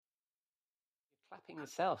clapping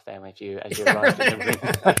yourself there with you as you arrived in the room.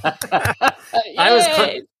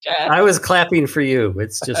 I was clapping for you.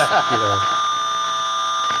 It's just,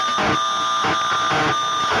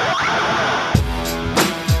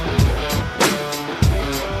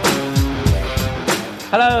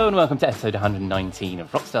 Hello and welcome to episode 119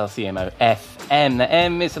 of Rockstar CMO FM. The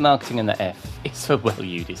M is for marketing and the F is for, well,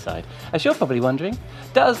 you decide. As you're probably wondering,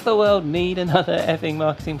 does the world need another effing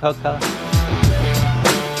marketing podcast?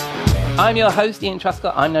 I'm your host, Ian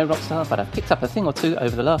Truscott. I'm no rockstar, but I've picked up a thing or two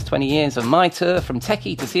over the last 20 years of my tour from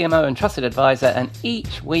techie to CMO and trusted advisor, and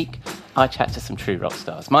each week I chat to some true rock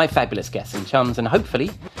stars, my fabulous guests and chums, and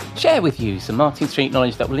hopefully share with you some marketing street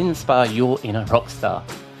knowledge that will inspire your inner rock star.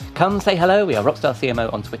 Come say hello. We are Rockstar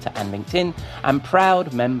CMO on Twitter and LinkedIn, and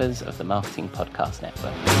proud members of the Marketing Podcast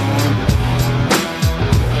Network.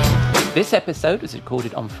 This episode was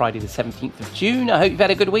recorded on Friday the 17th of June. I hope you've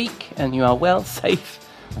had a good week and you are well, safe,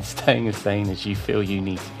 and staying as sane as you feel you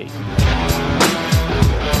need to be.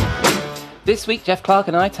 This week, Jeff Clark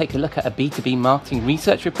and I take a look at a B2B marketing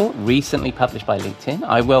research report recently published by LinkedIn.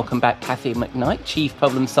 I welcome back Cathy McKnight, Chief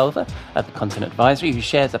Problem Solver at the Content Advisory, who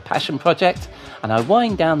shares a passion project. And I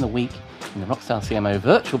wind down the week in the Rockstar CMO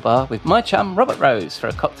virtual bar with my chum, Robert Rose, for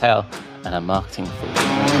a cocktail and a marketing fool.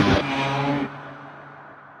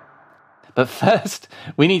 But first,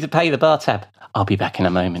 we need to pay the bar tab. I'll be back in a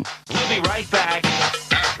moment. We'll be right back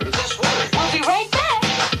after this word. We'll be right back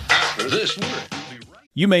After this word.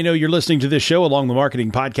 You may know you're listening to this show along the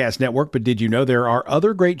Marketing Podcast Network, but did you know there are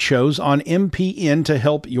other great shows on MPN to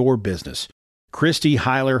help your business? Christy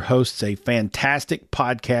Heiler hosts a fantastic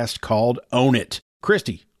podcast called Own It.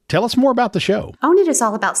 Christy, tell us more about the show. Own It is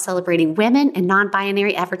all about celebrating women and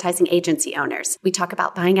non-binary advertising agency owners. We talk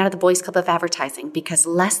about buying out of the boys' club of advertising because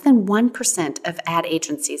less than 1% of ad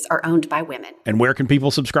agencies are owned by women. And where can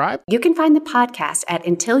people subscribe? You can find the podcast at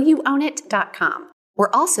untilyouownit.com. We're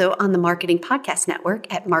also on the Marketing Podcast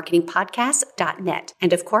Network at marketingpodcast.net.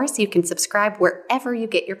 And of course, you can subscribe wherever you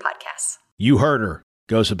get your podcasts. You heard her.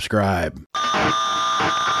 Go subscribe.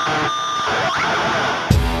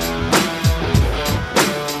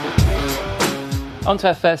 On to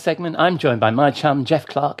our first segment. I'm joined by my chum, Jeff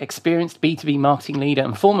Clark, experienced B2B marketing leader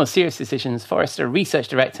and former Serious Decisions Forrester research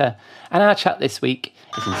director. And our chat this week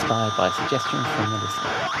is inspired by a suggestion from the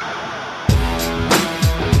listener.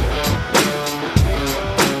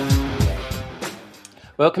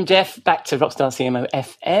 Welcome, Jeff, back to Rockstar CMO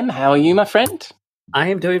FM. How are you, my friend? I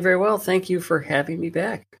am doing very well. Thank you for having me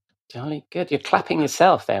back. Jolly good. You're clapping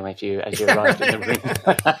yourself there with you as you arrived in the room.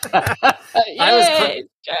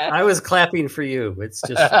 I was clapping for you. It's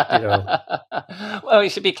just, Well, you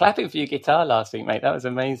should be clapping for your guitar last week, mate. That was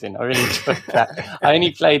amazing. I really enjoyed that. I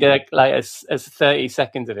only played as 30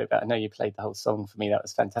 seconds of it, but I know you played the whole song for me. That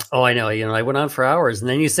was fantastic. Oh, I know. I went on for hours, and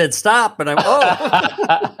then you said stop, and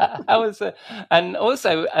And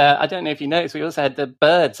also, I don't know if you noticed, we also had the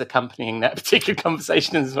birds accompanying that particular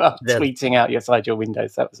conversation as well, tweeting out outside your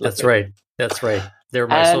windows. That was lovely. That's right. They're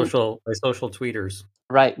my social tweeters.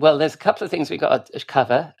 Right. Well, there's a couple of things we've got to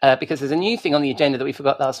cover because there's a new thing on the agenda that we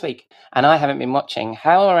forgot last week, and I haven't been watching.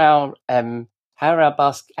 How are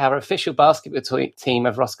our official basketball team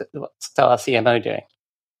of Rockstar CMO doing?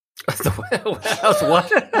 What?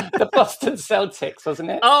 The Boston Celtics,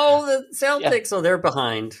 wasn't it? Oh, the Celtics. Yeah. Oh, they're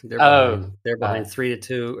behind. They're behind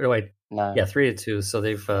 3-2. Oh, wait. No. Yeah, 3-2. So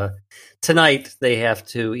they've tonight they have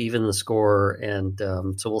to even the score, and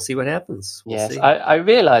so we'll see what happens. Yes, I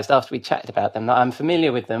realised after we chatted about them that I'm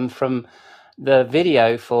familiar with them from the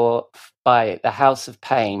video by the House of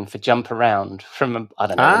Pain for Jump Around from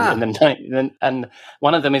and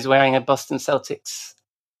one of them is wearing a Boston Celtics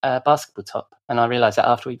basketball top, and I realised that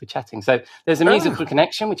after we were chatting. So there's a musical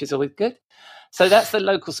connection, which is always good. So that's the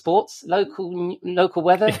local sports, local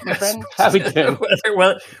weather, my friend. How are we doing?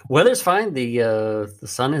 Weather's fine. The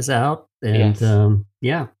sun is out, and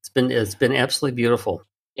it's been absolutely beautiful.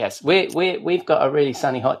 Yes, we've got a really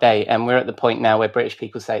sunny, hot day, and we're at the point now where British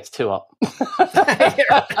people say it's too hot.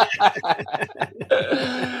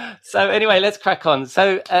 So anyway, let's crack on.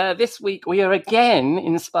 So this week we are again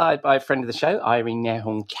inspired by a friend of the show, Irene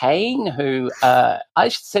Nehorn Kane, who I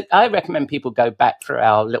recommend people go back through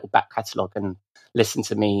our little back catalogue and listen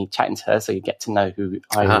to me chatting to her, so you get to know who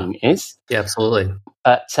Irene is. Yeah, absolutely.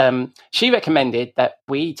 But she recommended that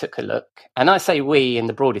we took a look, and I say we in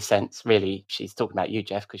the broadest sense, really, she's talking about you,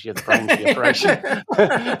 Jeff, because you're the brains of the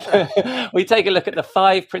operation. We take a look at the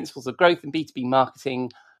 5 principles of growth in B2B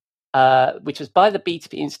marketing, which was by the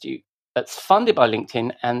B2B Institute, that's funded by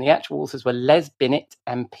LinkedIn, and the actual authors were Les Binnett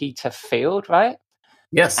and Peter Field, right?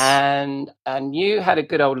 Yes. And you had a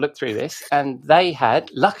good old look through this, and they had,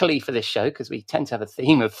 luckily for this show, because we tend to have a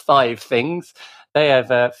theme of 5 things, they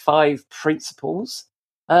have 5 principles.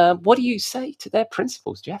 What do you say to their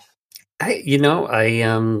principles, Jeff?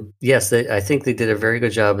 Yes, I think they did a very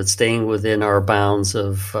good job at staying within our bounds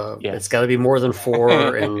of it's got to be more than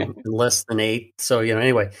 4 and less than 8. So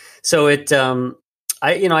anyway, so it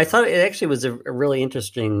I thought it actually was a really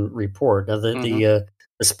interesting report. Now the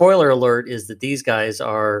spoiler alert is that these guys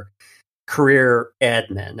are career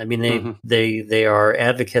ad men. I mean, they are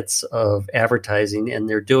advocates of advertising, and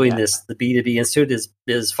they're doing this. The B2B Institute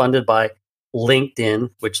is funded by LinkedIn,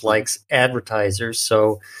 which likes advertisers.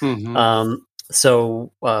 So, I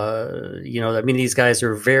mean, these guys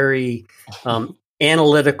are very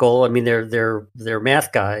analytical. I mean, they're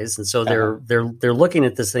math guys, and so they're looking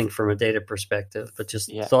at this thing from a data perspective. But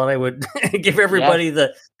just thought I would give everybody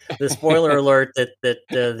the spoiler alert that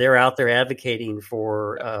they're out there advocating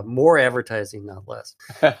for more advertising, not less.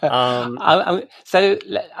 So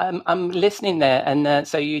I'm listening there, and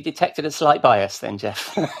so you detected a slight bias, then,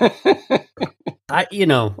 Jeff. I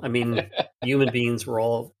mean, human beings we're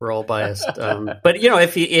all biased. But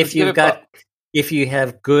if you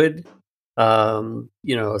have good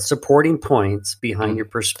supporting points behind your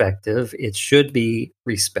perspective, it should be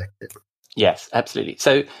respected. Yes, absolutely.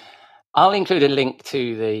 So I'll include a link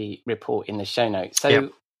to the report in the show notes. So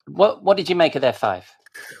what did you make of their 5?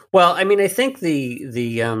 Well, I mean, I think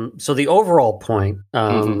the overall point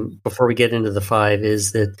before we get into the 5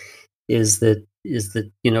 is that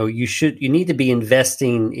you need to be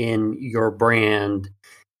investing in your brand,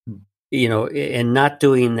 and not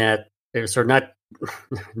doing that, or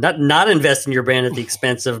not invest in your brand at the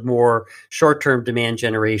expense of more short-term demand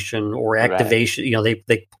generation or activation. Right.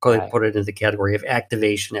 They put it in the category of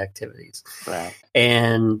activation activities, right?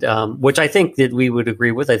 And which I think that we would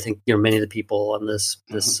agree with. I think many of the people on this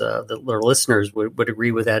the listeners would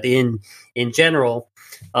agree with that in general.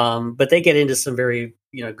 But they get into some very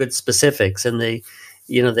good specifics, and they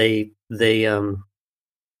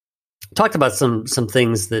talked about some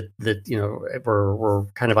things that were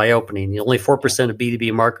kind of eye-opening. Only 4% of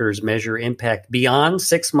B2B marketers measure impact beyond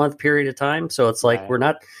 6-month period of time. So it's like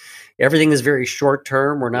everything is very short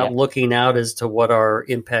term. We're not looking out as to what our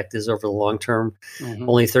impact is over the long term.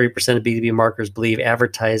 Only 30% of B2B marketers believe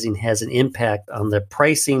advertising has an impact on the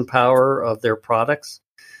pricing power of their products.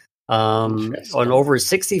 And over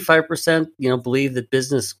 65%, believe that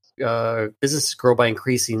businesses grow by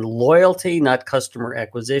increasing loyalty, not customer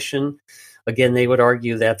acquisition. Again, they would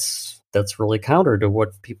argue that's really counter to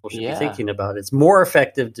what people should be thinking about. It's more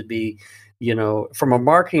effective to be, from a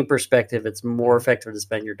marketing perspective, it's more effective to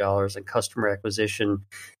spend your dollars on customer acquisition,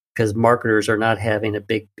 because marketers are not having a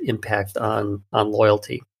big impact on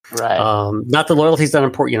loyalty. Right. Not that loyalty is not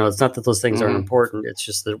important. It's not that those things aren't important. It's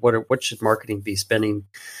just that what should marketing be spending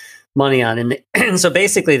money on? And so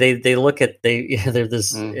basically they look at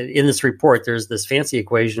there's in this report, there's this fancy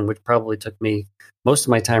equation, which probably took me most of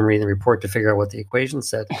my time reading the report to figure out what the equation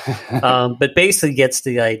said. But basically gets to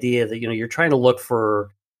the idea that, you're trying to look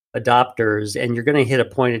for adopters, and you're going to hit a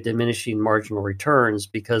point of diminishing marginal returns,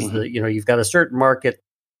 because you've got a certain market,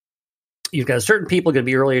 you've got certain people going to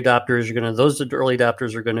be early adopters. Those early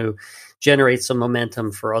adopters are going to generate some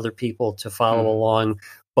momentum for other people to follow along.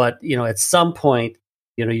 But, at some point,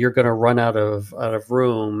 you're going to run out of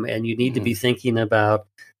room, and you need to be thinking about,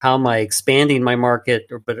 how am I expanding my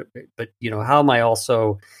market, but how am I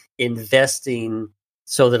also investing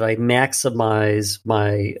so that I maximize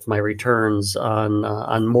my returns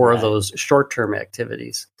on more of those short-term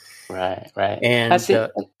activities. Right. And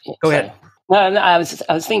go ahead. No, I was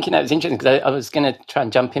thinking that was interesting, because I was going to try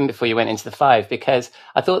and jump in before you went into the 5, because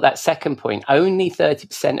I thought that second point, only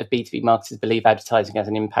 30% of B2B marketers believe advertising has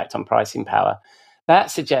an impact on pricing power.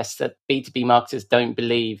 That suggests that B2B marketers don't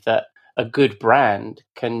believe that a good brand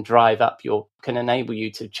can enable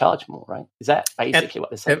you to charge more, right? Is that basically what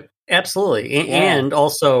they're saying? Absolutely. And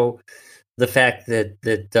also the fact that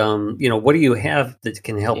what do you have that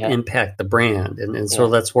can help impact the brand? And so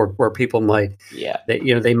that's where people might,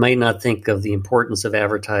 they might not think of the importance of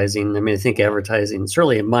advertising. I mean, I think advertising,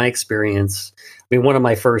 certainly in my experience, one of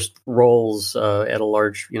my first roles at a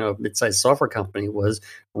large, mid-sized software company was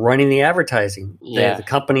running the advertising. The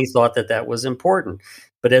company thought that was important.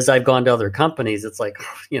 But as I've gone to other companies, it's like,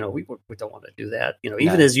 we don't want to do that.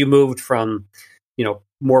 Even as you moved from,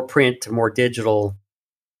 more print to more digital,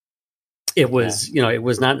 it was, it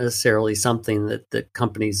was not necessarily something that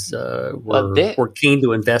companies were keen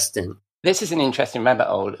to invest in. This is an interesting rabbit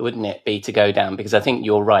hole, wouldn't it be, to go down? Because I think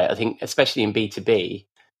you're right. I think especially in B2B,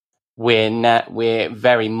 we're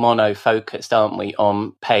very mono-focused, aren't we,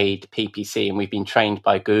 on paid PPC, and we've been trained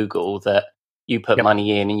by Google that you put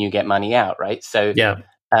money in and you get money out, right? So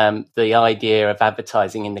the idea of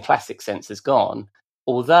advertising in the classic sense has gone.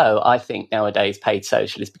 Although I think nowadays paid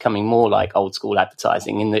social is becoming more like old school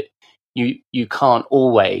advertising, in that you can't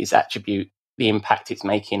always attribute the impact it's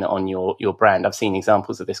making on your brand. I've seen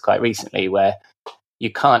examples of this quite recently where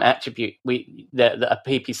you can't attribute a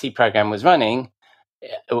PPC program was running.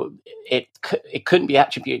 It couldn't be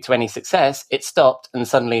attributed to any success. It stopped, and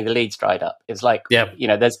suddenly the leads dried up. It's like,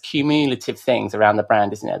 there's cumulative things around the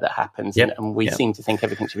brand, isn't there, that happens, and we seem to think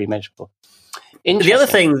everything should be measurable. The other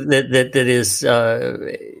thing that is,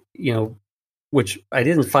 which I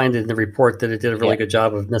didn't find in the report that it did a really good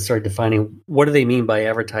job of necessarily defining what do they mean by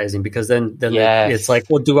advertising, because then it's like,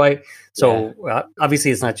 well, do I? So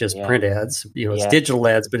obviously it's not just print ads, it's digital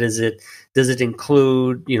ads, but does it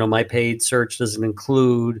include, my paid search? Does it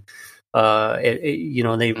include,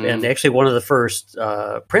 and actually one of the first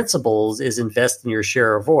principles is invest in your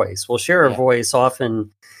share of voice. Well, share of voice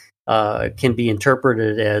often can be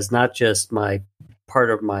interpreted as not just my part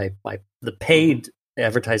of the paid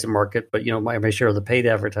advertising market, but my share of the paid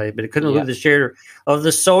advertising, but it could include the share of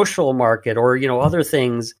the social market, or other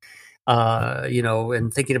things,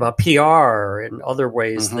 and thinking about PR and other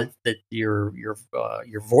ways that your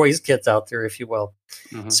voice gets out there, if you will.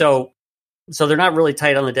 So they're not really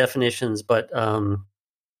tight on the definitions, but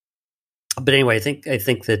anyway, I think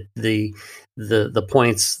that the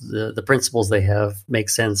points, the principles they have make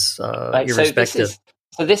sense, irrespective.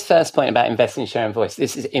 So this first point about investing in share and voice,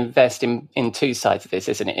 this is invest in two sides of this,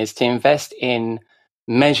 isn't it? Is to invest in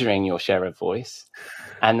measuring your share of voice.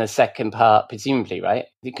 And the second part, presumably, right?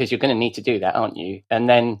 Because you're going to need to do that, aren't you? And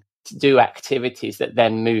then to do activities that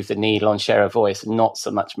then move the needle on share of voice, not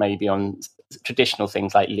so much maybe on traditional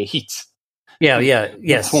things like leads.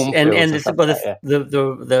 Yes. And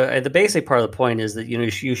the basic part of the point is that,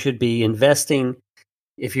 you should be investing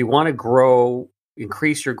if you want to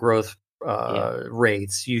increase your growth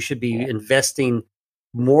rates. You should be investing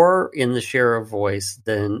more in the share of voice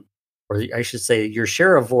or I should say, your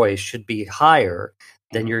share of voice should be higher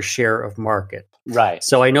than your share of market. Right.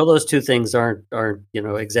 So I know those two things aren't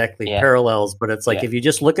exactly parallels, but it's like if you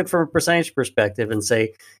just look at it from a percentage perspective and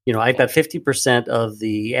say, I've got 50% of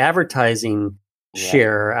the advertising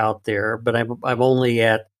share out there, but I'm only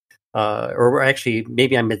at or actually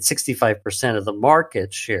maybe I'm at 65% of the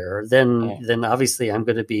market share, then obviously I'm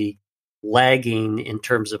going to be lagging in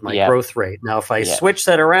terms of my growth rate. Now, if I switch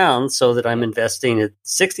that around so that I'm investing at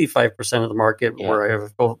 65% of the market, where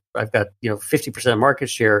I've got 50%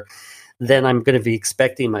 market share, then I'm going to be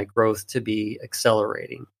expecting my growth to be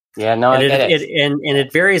accelerating. Yeah, no, I get it. And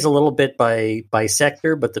it varies a little bit by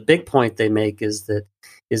sector, but the big point they make is that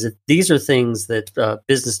these are things that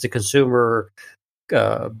business to consumer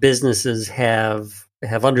businesses have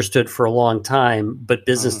understood for a long time, but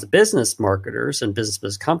business to business marketers and business to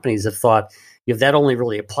business companies have thought that only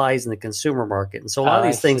really applies in the consumer market. And so a lot of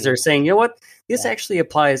these things they're saying, this actually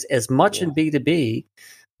applies as much in B2B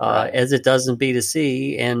as it does in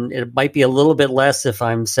B2C, and it might be a little bit less if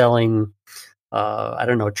I'm selling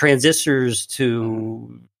transistors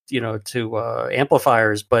to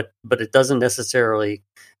amplifiers, but it doesn't necessarily.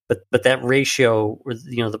 But that ratio,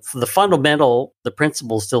 the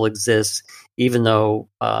principle still exists, even though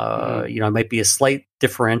it might be a slight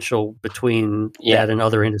differential between that and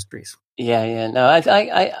other industries. No,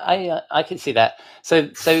 I can see that. So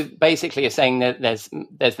basically, you're saying that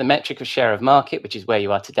there's the metric of share of market, which is where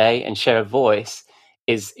you are today, and share of voice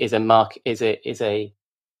is an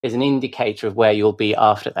indicator of where you'll be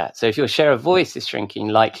after that. So if your share of voice is shrinking,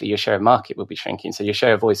 likely your share of market will be shrinking. So your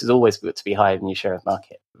share of voice is always got to be higher than your share of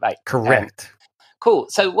market, right? Correct. Cool.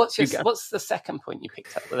 So what's the second point you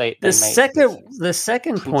picked up? The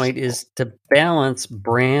second point is to balance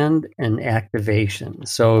brand and activation.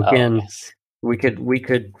 So again, we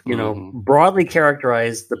could broadly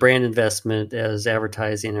characterize the brand investment as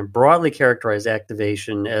advertising, and broadly characterize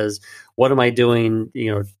activation as what am I doing,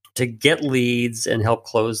 to get leads and help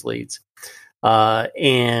close leads.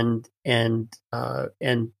 And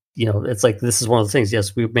it's like, this is one of the things,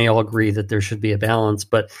 yes, we may all agree that there should be a balance,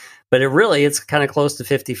 but it's kind of close to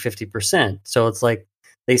 50%. So it's like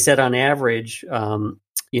they said on average,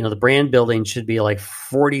 the brand building should be like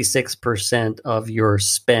 46% of your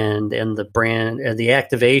spend, and the brand and the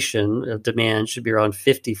activation of demand should be around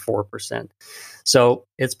 54%. So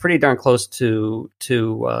it's pretty darn close to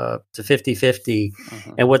 50-50.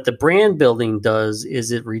 And what the brand building does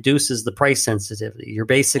is it reduces the price sensitivity. You're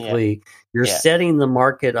basically setting the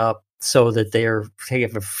market up so that they have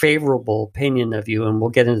a favorable opinion of you, and we'll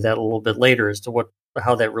get into that a little bit later as to what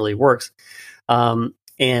how that really works. And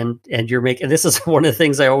you're making, this is one of the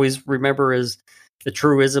things I always remember is the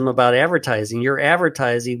truism about advertising. Your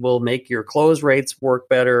advertising will make your close rates work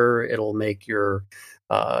better. It'll make your,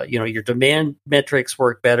 your demand metrics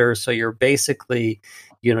work better. So you're basically,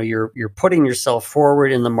 you're putting yourself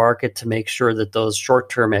forward in the market to make sure that those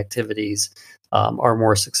short-term activities are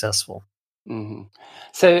more successful. Mm-hmm.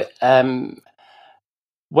 So,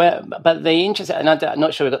 but the interest, and I'm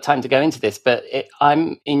not sure we've got time to go into this, but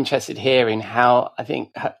I'm interested here in how,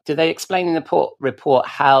 do they explain in the report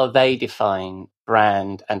how they define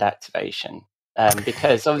brand and activation?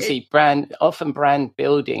 Because obviously often brand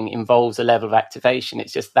building involves a level of activation.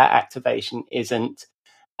 It's just that activation isn't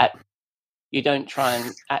you don't try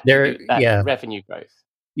and attribute that revenue growth.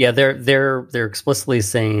 Yeah, they're explicitly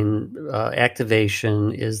saying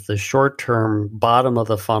activation is the short-term bottom of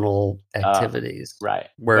the funnel activities, right?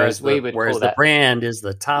 Whereas the brand is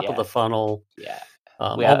the top of the funnel. Yeah,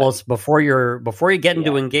 almost before you get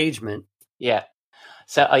into engagement. Yeah.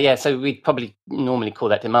 So so we'd probably normally call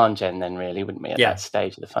that demand gen, then, really, wouldn't we? At that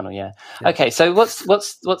stage of the funnel, yeah. Okay, so what's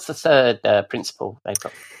the third principle they've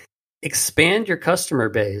got? Expand your customer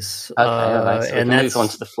base. Okay, all right. So and we can move on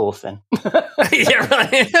to the fourth then. Yeah,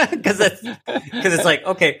 right. Because it's like,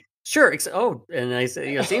 okay, sure. And I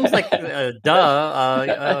say, seems like duh.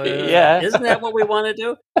 Yeah, isn't that what we want to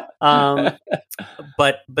do?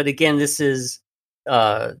 But again, this is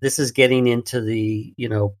getting into the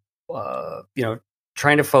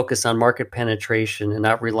trying to focus on market penetration and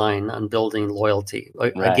not relying on building loyalty.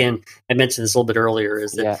 Right. Again, I mentioned this a little bit earlier.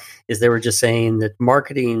 Is they were just saying that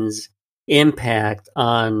marketing's impact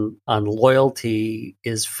on loyalty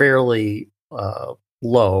is fairly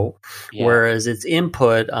low, whereas its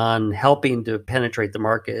input on helping to penetrate the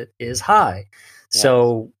market is high.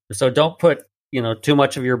 So don't put too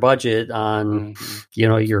much of your budget on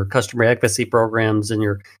your customer advocacy programs and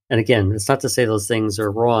again, it's not to say those things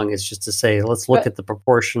are wrong. It's just to say let's look at the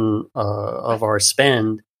proportion of our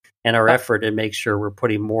spend and our effort and make sure we're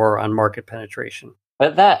putting more on market penetration.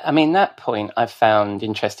 But that point I found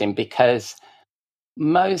interesting because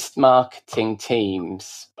most marketing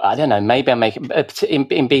teams, I don't know, maybe I'm making in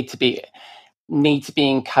B2B, need to be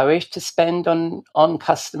encouraged to spend on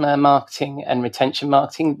customer marketing and retention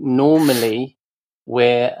marketing. Normally,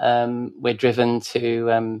 we're driven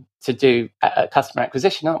to do customer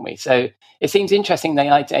acquisition, aren't we? So it seems interesting they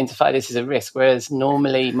identify this as a risk, whereas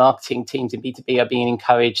normally marketing teams in B2B are being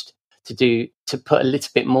encouraged to put a little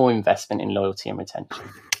bit more investment in loyalty and retention.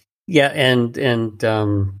 Yeah, and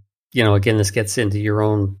again, this gets into your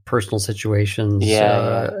own personal situations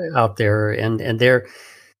out there, and they're,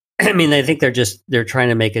 I think they're trying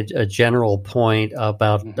to make a general point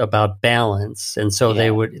about balance, and so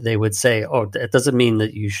they would say, oh, that doesn't mean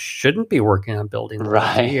that you shouldn't be working on building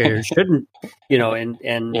loyalty, or you shouldn't,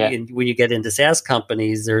 and when you get into SaaS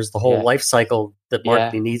companies, there's the whole life cycle that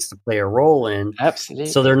marketing needs to play a role in. Absolutely.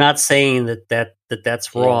 So they're not saying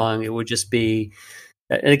that's wrong. It would just be,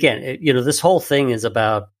 and again, this whole thing is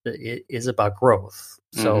about growth.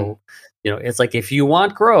 So it's like if you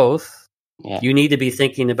want growth. Yeah. You need to be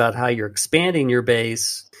thinking about how you're expanding your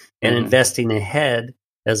base and investing ahead,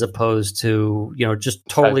 as opposed to just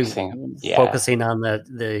totally focusing on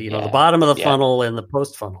the bottom of the funnel and the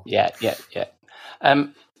post funnel. Yeah.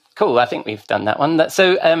 Cool. I think we've done that one.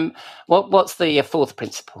 So, what's the fourth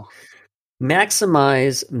principle?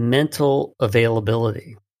 Maximize mental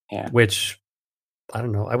availability. Yeah. Which, I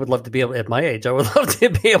don't know. I would love to be able, at my age, I would love to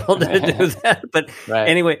be able to do that. But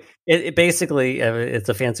anyway, it basically, it's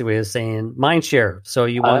a fancy way of saying mind share. So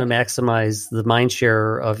you want to maximize the mind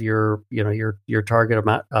share of your target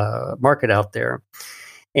market out there.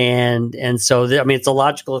 And so, it's a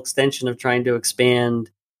logical extension of trying to expand,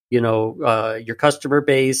 your customer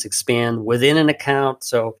base, expand within an account.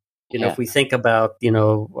 So, if we think about, I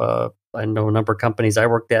know a number of companies I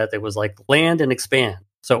worked at, it was like land and expand.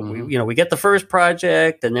 So we get the first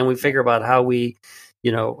project, and then we figure about how we,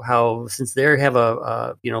 how, since they have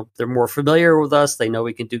they're more familiar with us, they know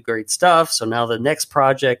we can do great stuff. So now the next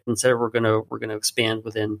project, instead of we're gonna expand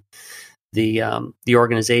within the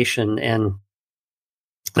organization. And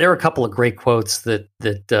there are a couple of great quotes that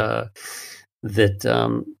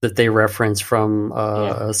they reference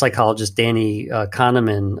from psychologist Danny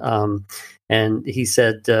Kahneman. And he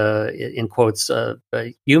said, in quotes,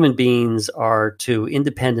 human beings are to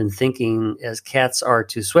independent thinking as cats are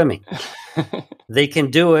to swimming. They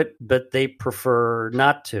can do it, but they prefer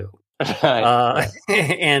not to.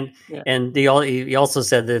 And he also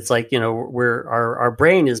said that it's like, our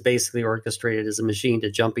brain is basically orchestrated as a machine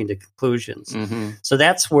to jumping to conclusions. So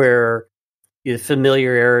that's where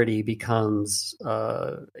familiarity becomes,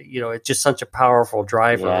 it's just such a powerful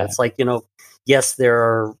driver. Yeah. It's like, yes, there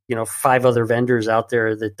are, 5 other vendors out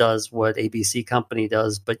there that does what ABC Company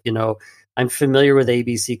does, but, I'm familiar with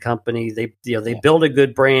ABC Company. They build a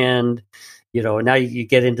good brand, and now you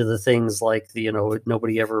get into the things like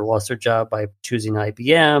nobody ever lost their job by choosing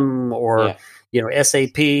IBM or,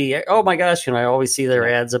 SAP. Oh my gosh, I always see their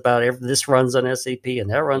ads about this runs on SAP and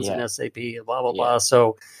that runs on SAP and blah, blah, blah.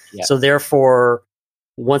 So therefore,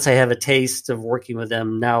 once I have a taste of working with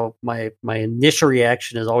them, now my initial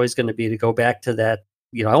reaction is always going to be to go back to that.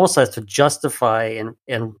 I almost have to justify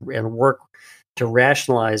and work to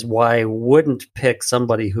rationalize why I wouldn't pick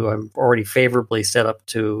somebody who I'm already favorably set up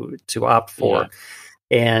to opt for.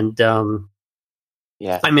 And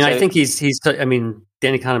I think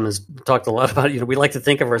Danny Kahneman has talked a lot about, we like to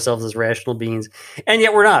think of ourselves as rational beings, and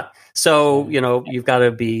yet we're not. So, you've got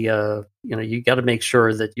to be, you got to make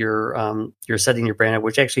sure that you're setting your brand up,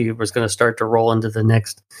 which actually was going to start to roll into the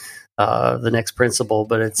next principle.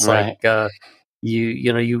 But it's like,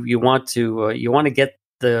 you want to get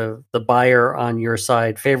the buyer on your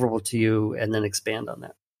side favorable to you, and then expand on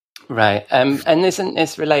that. Right. And isn't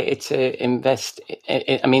this related to invest?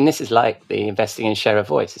 This is like the investing in share of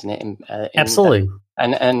voice, isn't it? Absolutely.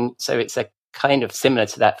 And so it's a kind of similar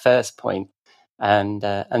to that first point, and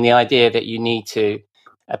the idea that you need to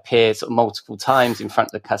appear sort of multiple times in front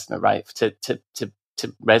of the customer, right, to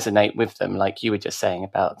resonate with them, like you were just saying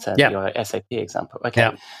about your SAP example. Okay.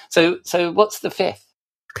 Yeah. So what's the fifth?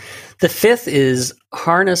 The fifth is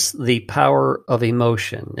harness the power of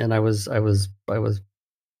emotion, and I was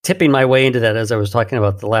tipping my way into that as I was talking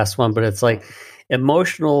about the last one, but it's like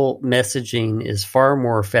emotional messaging is far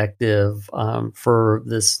more effective for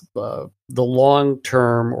this the long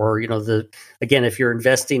term, or again, if you're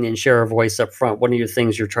investing in share of voice up front, one of your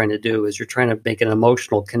things you're trying to do is you're trying to make an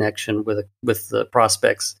emotional connection with the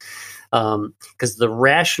prospects, because the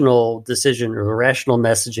rational decision or the rational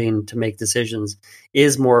messaging to make decisions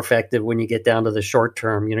is more effective when you get down to the short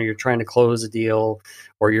term. You're trying to close a deal,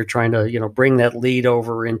 or you're trying to bring that lead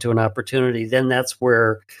over into an opportunity. Then that's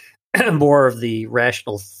where more of the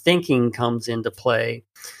rational thinking comes into play.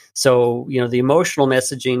 So the emotional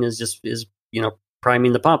messaging is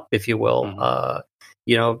priming the pump, if you will. Mm-hmm.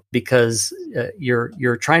 Because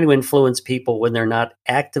you're trying to influence people when they're not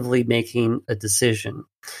actively making a decision.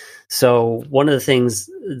 So one of the things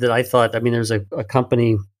that I thought, there's a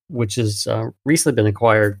company which has recently been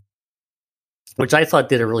acquired, which I thought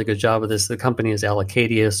did a really good job of this. The company is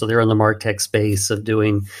Allocadia, so they're in the MarTech space of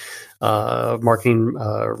doing marketing,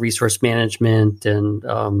 resource management, and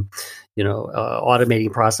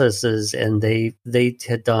automating processes. And they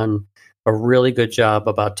had done a really good job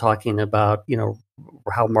about talking about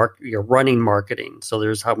how you're running marketing. So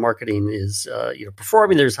there's how marketing is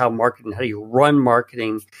performing. There's how do you run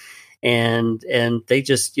marketing. And they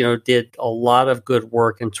just did a lot of good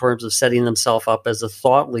work in terms of setting themselves up as a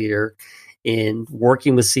thought leader in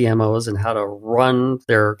working with CMOs and how to run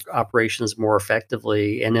their operations more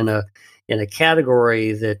effectively, and in a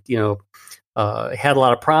category that had a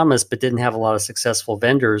lot of promise but didn't have a lot of successful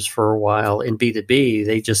vendors for a while in B2B.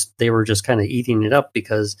 They were just kind of eating it up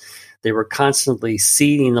because they were constantly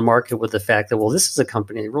seeding the market with the fact that, well, this is a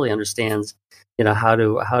company that really understands how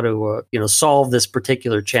to solve this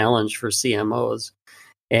particular challenge for CMOs.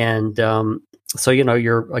 And so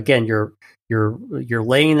you're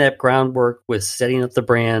laying that groundwork with setting up the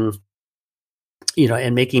brand,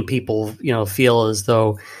 and making people feel as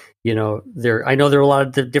though I know there are a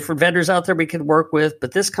lot of different vendors out there we could work with,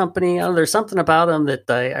 but this company, there's something about them that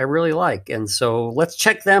I really like, and so let's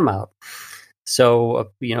check them out. So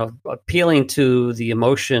appealing to the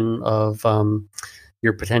emotion of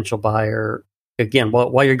your potential buyer. Again,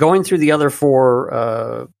 while you're going through the other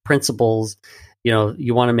 4 principles,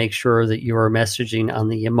 you want to make sure that you are messaging on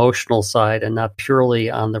the emotional side and not purely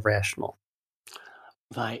on the rational.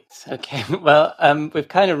 Right. Okay. Well, we've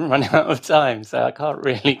kind of run out of time, so I can't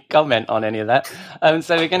really comment on any of that.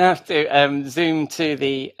 So we're going to have to zoom to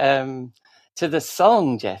the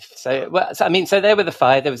song, Jeff. So there were the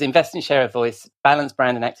 5. There was invest in share of voice, balance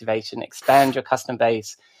brand and activation, expand your customer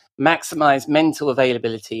base, maximize mental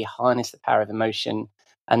availability, harness the power of emotion.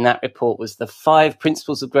 And that report was the 5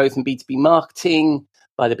 principles of growth in B2B marketing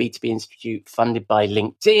by the B2B Institute, funded by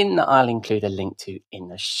LinkedIn, that I'll include a link to in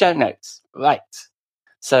the show notes. Right.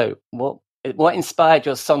 So what inspired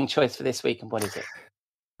your song choice for this week, and what is it?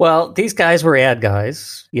 Well, these guys were ad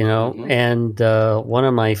guys, mm-hmm. and one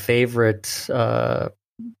of my favorite, TV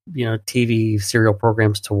serial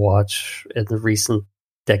programs to watch in the recent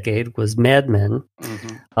decade was Mad Men,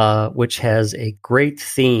 which has a great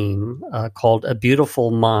theme called "A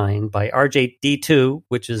Beautiful Mind" by RJ-D2,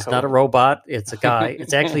 which is not a robot; it's a guy.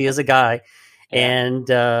 It actually is a guy, and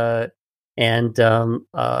I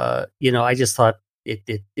just thought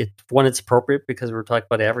it one, it's appropriate because we're talking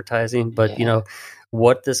about advertising, but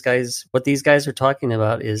what these guys are talking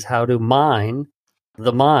about is how to mine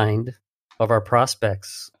the mind of our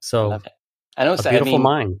prospects. So, love it. And also, a beautiful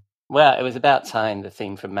mind. Well, it was about time the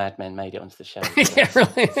theme from Mad Men made it onto the show. Yeah,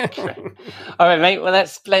 really. All right, mate. Well,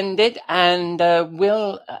 that's splendid. And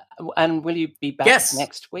will you be back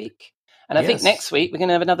next week? And I think next week we're going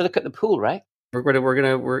to have another look at the pool, right?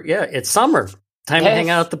 It's summer. Time to hang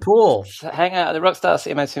out at the pool. Hang out at the Rockstar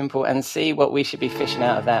CMO swimming pool and see what we should be fishing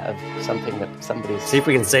out of that, of something that somebody's... See if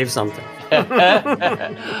we can save something. All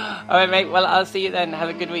right, mate. Well, I'll see you then. Have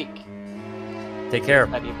a good week. Take care.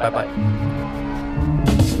 Love you. Bye-bye.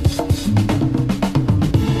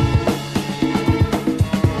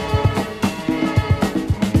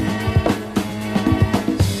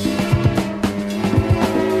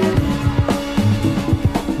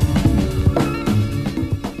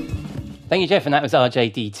 Thank you, Jeff. And that was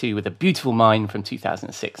RJD2 with A Beautiful Mind from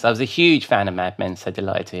 2006. I was a huge fan of Mad Men, so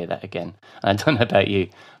delighted to hear that again. And I don't know about you,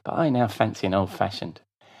 but I now fancy an old-fashioned.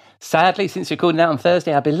 Sadly, since recording that on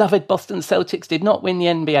Thursday, our beloved Boston Celtics did not win the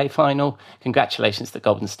NBA final. Congratulations to the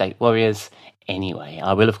Golden State Warriors. Anyway,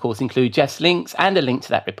 I will, of course, include Jeff's links and a link to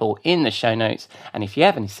that report in the show notes. And if you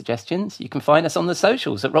have any suggestions, you can find us on the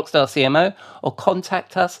socials at Rockstar CMO or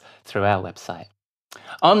contact us through our website.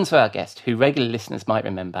 On to our guest, who regular listeners might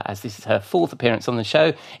remember, as this is her fourth appearance on the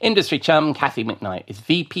show. Industry chum Cathy McKnight is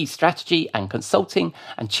VP Strategy and Consulting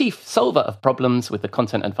and Chief Solver of Problems with the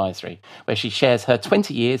Content Advisory, where she shares her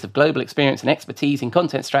 20 years of global experience and expertise in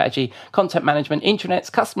content strategy, content management, intranets,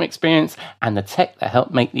 customer experience, and the tech that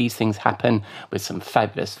help make these things happen with some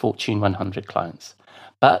fabulous Fortune 100 clients.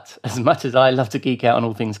 But as much as I love to geek out on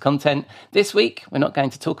all things content, this week we're not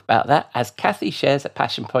going to talk about that, as Cathy shares a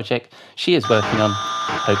passion project she is working on.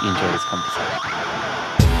 Hope you enjoy this conversation.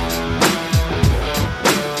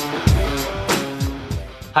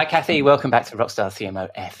 Hi, Cathy. Welcome back to Rockstar CMO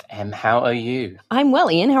FM. How are you? I'm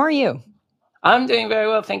well, Ian. How are you? I'm doing very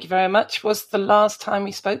well. Thank you very much. Was the last time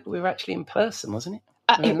we spoke, we were actually in person, wasn't it?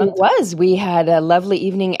 It was. We had a lovely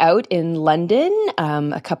evening out in London,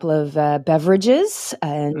 a couple of beverages,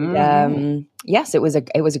 and yes, it was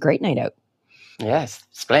a great night out. Yes,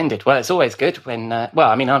 splendid. Well, it's always good when, I've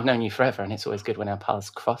known you forever, and it's always good when our paths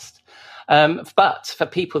crossed. But for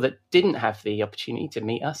people that didn't have the opportunity to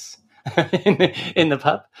meet us in the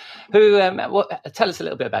pub, tell us a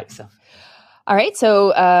little bit about yourself. All right.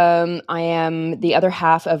 So I am the other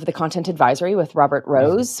half of the Content Advisory with Robert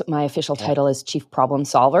Rose. My official title is Chief Problem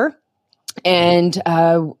Solver. And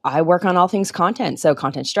I work on all things content. So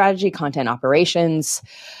content strategy, content operations,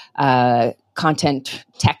 content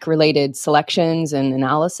tech-related selections and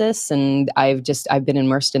analysis. And I've been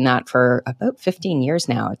immersed in that for about 15 years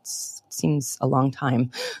now. It seems a long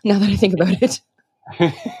time now that I think about it.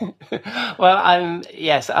 Well,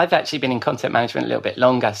 I've actually been in content management a little bit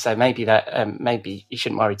longer, so maybe you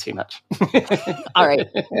shouldn't worry too much. All right.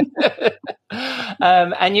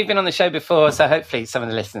 And you've been on the show before, so hopefully some of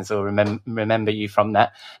the listeners will remember you from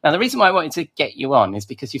that. Now, the reason why I wanted to get you on is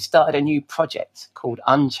because you've started a new project called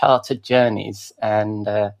Uncharted Journeys, and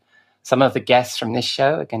some of the guests from this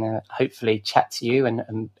show are going to hopefully chat to you.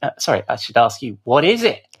 Sorry, I should ask you, what is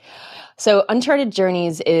it? So Uncharted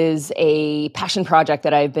Journeys is a passion project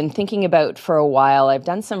that I've been thinking about for a while. I've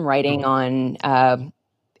done some writing on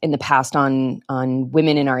in the past on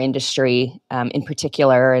women in our industry in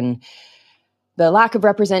particular, and the lack of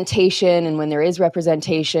representation. And when there is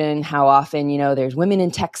representation, how often, there's Women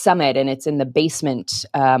in Tech Summit and it's in the basement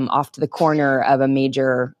off to the corner of a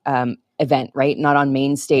major event, right? Not on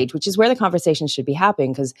main stage, which is where the conversation should be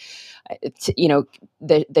happening. Because,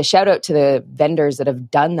 the shout out to the vendors that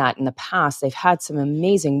have done that in the past. They've had some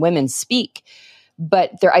amazing women speak,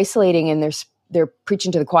 but they're isolating and they're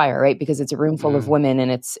preaching to the choir, right? Because it's a room full of women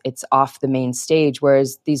and it's off the main stage.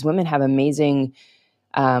 Whereas these women have amazing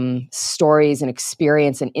stories and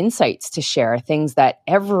experience and insights to share, things that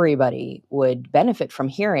everybody would benefit from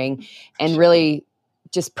hearing, and really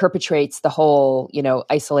just perpetuates the whole,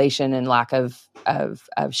 isolation and lack of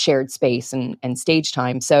shared space and stage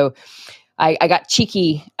time. So I got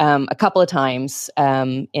cheeky a couple of times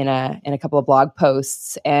in a couple of blog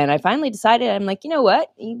posts, and I finally decided, I'm like, you know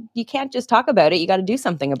what, you can't just talk about it, you got to do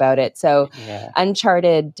something about it. So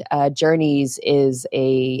Uncharted Journeys is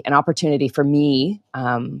an opportunity for me.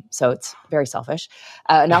 So it's very selfish,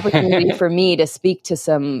 an opportunity for me to speak to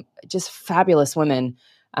some just fabulous women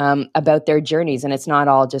about their journeys. And it's not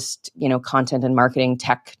all just, content and marketing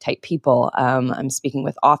tech type people. I'm speaking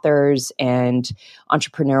with authors and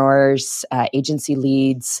entrepreneurs, agency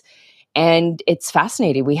leads, and it's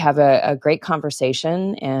fascinating. We have a great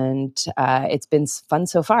conversation, and it's been fun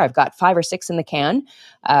so far. I've got 5 or 6 in the can.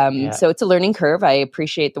 So it's a learning curve. I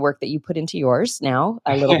appreciate the work that you put into yours now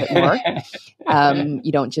a little bit more.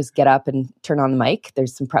 You don't just get up and turn on the mic.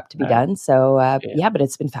 There's some prep to be done. So but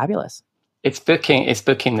it's been fabulous. It's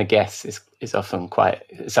booking the guests is often quite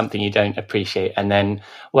something you don't appreciate. And then,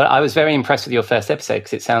 I was very impressed with your first episode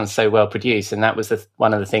because it sounds so well produced. And that was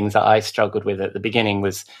one of the things that I struggled with at the beginning,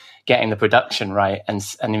 was getting the production right and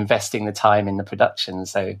investing the time in the production.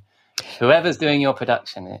 So whoever's doing your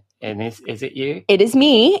production, is it you? It is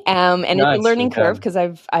me. And nice. It's a learning curve because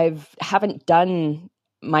I haven't done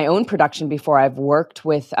my own production before. I've worked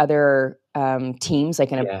with other teams,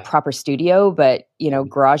 like in a proper studio, but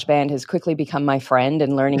GarageBand has quickly become my friend,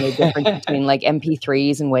 and learning the difference between like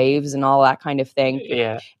MP3s and waves and all that kind of thing.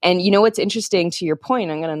 Yeah. And what's interesting, to your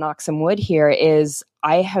point, I'm going to knock some wood here, is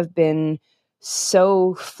I have been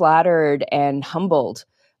so flattered and humbled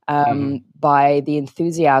by the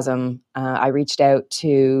enthusiasm. I reached out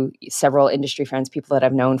to several industry friends, people that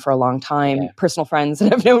I've known for a long time, personal friends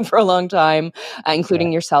that I've known for a long time,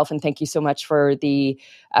 including yourself. And thank you so much for the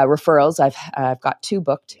referrals. I've got 2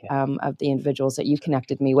 booked of the individuals that you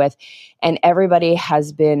connected me with. And everybody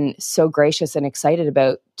has been so gracious and excited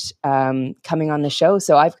about coming on the show.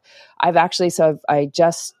 So I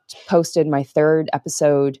just posted my 3rd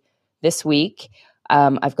episode this week.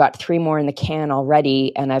 I've got 3 more in the can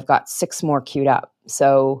already, and I've got 6 more queued up.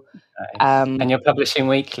 So, nice. And you're publishing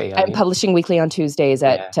weekly? I'm publishing weekly on Tuesdays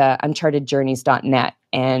at unchartedjourneys.net,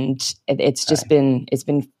 and it's just been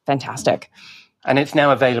fantastic. And it's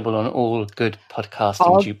now available on all good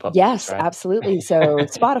podcasting jukeboxes. Yes, right? Absolutely. So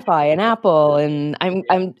Spotify and Apple, and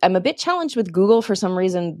I'm a bit challenged with Google for some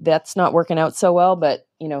reason. That's not working out so well. But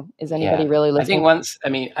is anybody really listening? I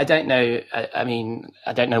think I don't know.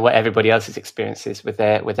 I don't know what everybody else's experience is with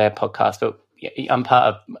their podcast, but I'm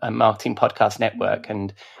part of a marketing podcast network,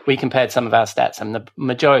 and we compared some of our stats, and the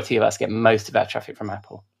majority of us get most of our traffic from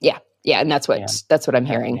Apple. Yeah, and that's what I'm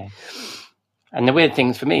hearing. Yeah. And the weird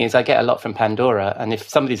thing for me is I get a lot from Pandora, and if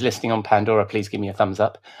somebody's listening on Pandora, please give me a thumbs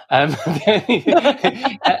up. But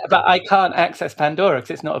I can't access Pandora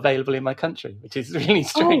because it's not available in my country, which is really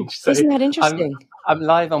strange. So isn't that interesting? I'm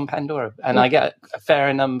live on Pandora, and I get a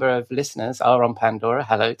fair number of listeners are on Pandora.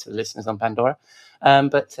 Hello to the listeners on Pandora.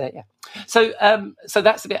 So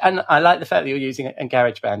that's a bit, and I like the fact that you're using a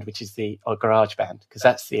GarageBand, which is or GarageBand, because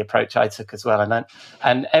that's the approach I took as well.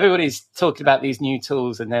 And everybody's talking about these new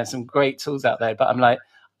tools, and there's some great tools out there, but I'm like,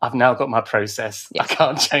 I've now got my process. Yeah. I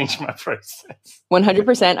can't change my process.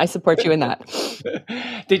 100%. I support you in that.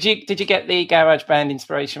 Did you get the GarageBand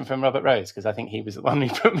inspiration from Robert Rose? Because I think he was the one who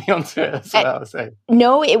put me onto it as well. So.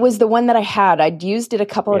 No, it was the one that I had. I'd used it a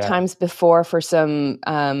couple of times before for some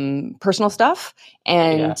personal stuff.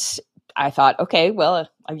 And I thought, okay, well,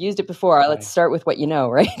 I've used it before. Right. Let's start with what you know,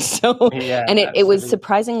 right? So, and it was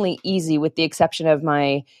surprisingly easy, with the exception of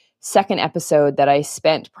my 2nd episode that I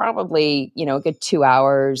spent probably, a good 2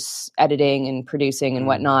 hours editing and producing and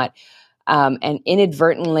whatnot, and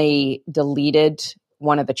inadvertently deleted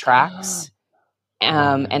one of the tracks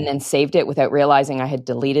and then saved it without realizing I had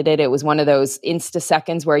deleted it. It was one of those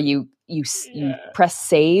insta-seconds where you press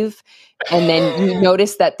save and then you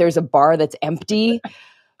notice that there's a bar that's empty.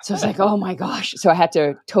 So I was like, oh my gosh. So I had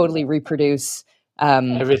to totally reproduce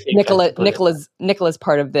Nicola's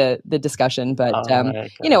part of the discussion, but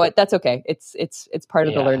you know what? That's okay. It's part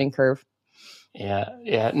of the learning curve.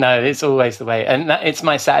 Yeah. No, it's always the way, and it's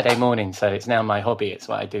my Saturday morning, so it's now my hobby. It's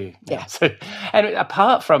what I do. Yeah. So, and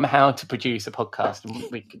apart from how to produce a podcast,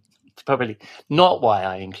 we could probably not why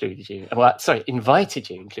I included you. Well, sorry, invited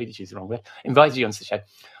you. Included you is the wrong word. Invited you onto the show.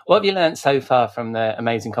 What have you learned so far from the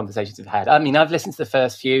amazing conversations we've had? I mean, I've listened to the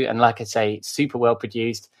first few, and like I say, super well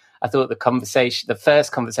produced. I thought the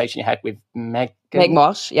first conversation you had with Meg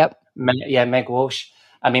Walsh, Meg Walsh.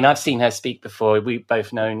 I mean, I've seen her speak before. We've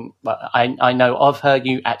both known. Well, I know of her.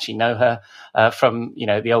 You actually know her from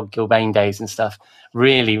the old Gilbane days and stuff.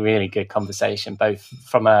 Really, really good conversation, both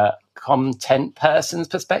from a content person's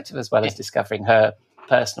perspective as well as discovering her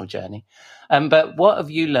personal journey. But what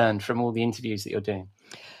have you learned from all the interviews that you're doing?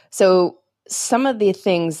 So some of the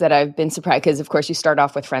things that I've been surprised, because of course you start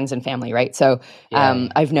off with friends and family, right? So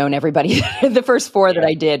I've known everybody. The first 4 that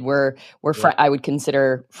I did were I would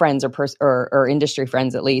consider friends or industry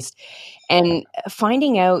friends at least, and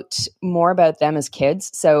finding out more about them as kids.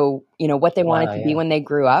 So what they wanted to be when they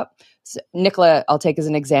grew up. So Nicola, I'll take as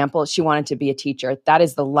an example. She wanted to be a teacher. That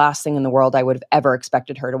is the last thing in the world I would have ever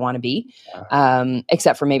expected her to want to be,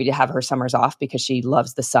 except for maybe to have her summers off because she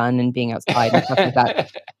loves the sun and being outside and stuff like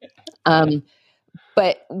that.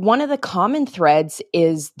 But one of the common threads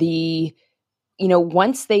is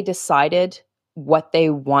once they decided what they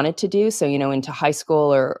wanted to do, so, into high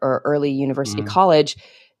school or early university, college,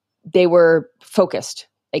 they were focused.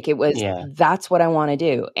 Like it was, that's what I want to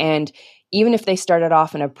do. And even if they started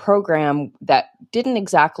off in a program that didn't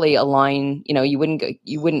exactly align, you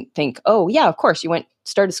wouldn't think, oh yeah, of course you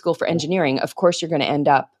started school for engineering. Of course you're going to end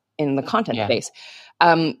up in the content space.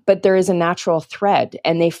 But there is a natural thread,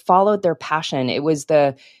 and they followed their passion. It was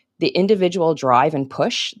the individual drive and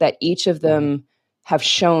push that each of them have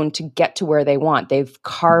shown to get to where they want. They've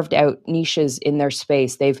carved out niches in their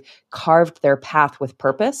space. They've carved their path with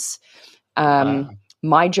purpose.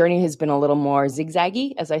 My journey has been a little more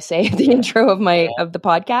zigzaggy, as I say at the intro of of the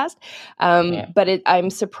podcast. But I'm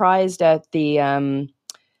surprised at the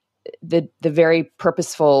very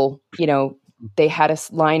purposeful, they had a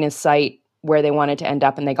line of sight where they wanted to end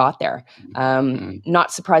up and they got there.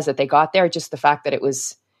 Not surprised that they got there, just the fact that it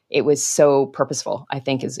was so purposeful, I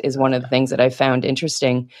think is one of the things that I found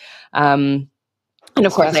interesting. And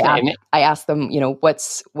of course I asked them,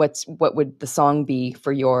 what would the song be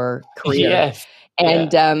for your career? Yes.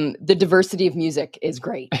 And the diversity of music is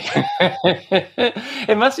great.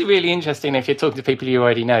 It must be really interesting if you're talking to people you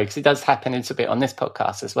already know, because it does happen a little bit on this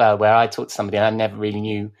podcast as well, where I talk to somebody and I never really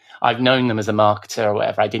knew. I've known them as a marketer or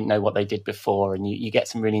whatever. I didn't know what they did before, and you get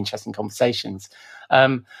some really interesting conversations.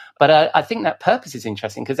 But I think that purpose is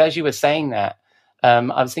interesting, because as you were saying that, I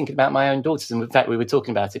was thinking about my own daughters, and in fact, we were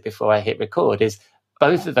talking about it before I hit record, is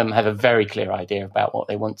both of them have a very clear idea about what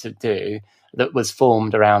they want to do that was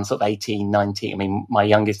formed around sort of 18, 19. I mean, my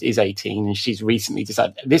youngest is 18 and she's recently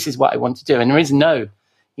decided, this is what I want to do. And there is no,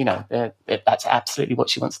 that's absolutely what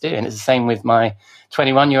she wants to do. And it's the same with my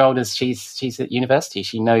 21-year-old as she's at university.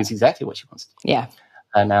 She knows exactly what she wants to do. Yeah.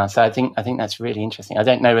 Now. So I think that's really interesting. I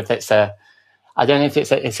don't know if it's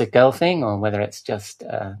a girl thing or whether it's just,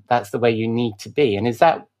 that's the way you need to be. And is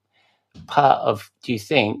that part of, do you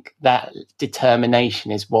think that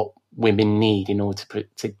determination is what women need in order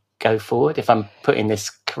to go forward, if I'm putting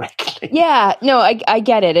this correctly? Yeah, no, I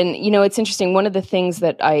get it. And, it's interesting. One of the things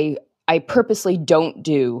that I purposely don't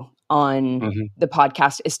do on the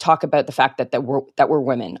podcast is talk about the fact that we're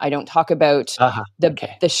women. I don't talk about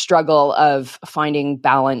the struggle of finding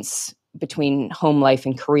balance between home life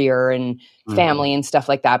and career and family and stuff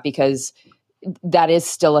like that, because that is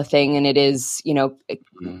still a thing. And it is,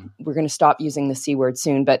 we're going to stop using the C word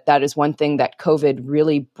soon, but that is one thing that COVID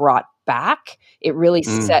really brought back. It really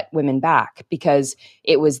set women back, because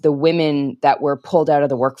it was the women that were pulled out of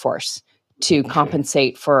the workforce to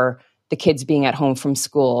compensate for the kids being at home from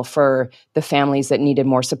school, for the families that needed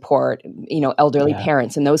more support, elderly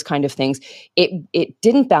parents and those kind of things. It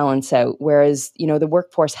didn't balance out. Whereas, the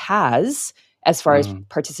workforce has, as far as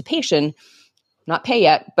participation, not pay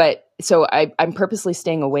yet, but so I'm purposely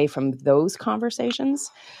staying away from those conversations.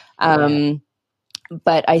 But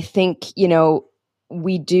I think,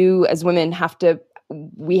 we do, as women,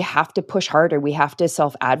 we have to push harder. We have to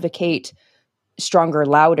self-advocate stronger,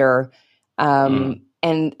 louder.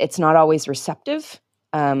 And it's not always receptive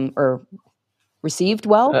or received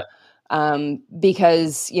well.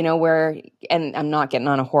 Because, and I'm not getting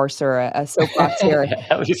on a horse or a soapbox here.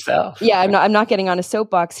 Help yourself. Yeah, I'm not getting on a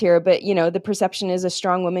soapbox here, but, the perception is a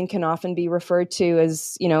strong woman can often be referred to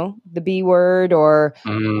as, the B word or,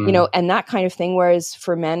 and that kind of thing. Whereas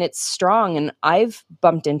for men, it's strong. And I've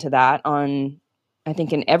bumped into that on, I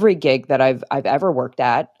think, in every gig that I've ever worked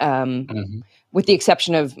at, with the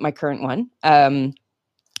exception of my current one.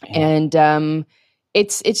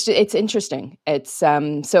 It's interesting. It's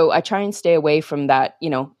so I try and stay away from that.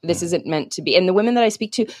 This isn't meant to be. And the women that I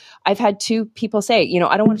speak to, I've had two people say,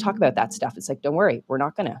 I don't want to talk about that stuff. It's like, don't worry, we're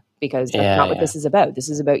not gonna, because that's not what this is about. This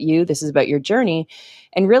is about you. This is about your journey,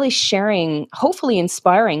 and really sharing, hopefully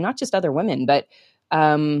inspiring not just other women, but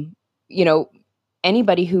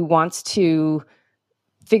anybody who wants to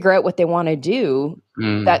figure out what they want to do.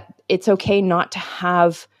 That it's okay not to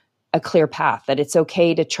have a clear path. That it's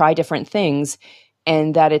okay to try different things.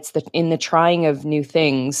 And that it's in the trying of new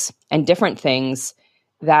things and different things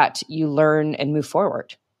that you learn and move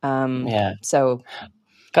forward. So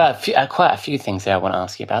quite a few things there I want to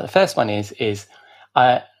ask you about. The first one is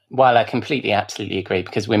while I completely, absolutely agree,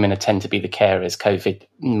 because women tend to be the carers, COVID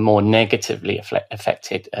more negatively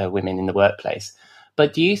affected women in the workplace.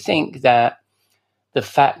 But do you think that the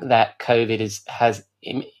fact that COVID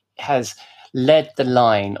has led the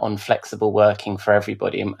line on flexible working for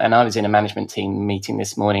everybody. And I was in a management team meeting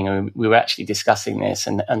this morning, and we were actually discussing this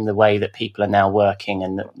and the way that people are now working,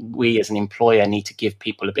 and that we as an employer need to give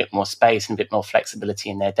people a bit more space and a bit more flexibility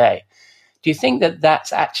in their day. Do you think that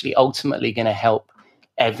that's actually ultimately going to help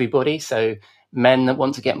everybody? So men that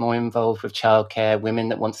want to get more involved with childcare, women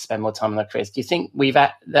that want to spend more time on their careers. Do you think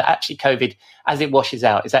that actually COVID, as it washes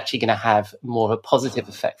out, is actually going to have more of a positive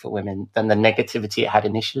effect for women than the negativity it had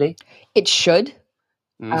initially? It should.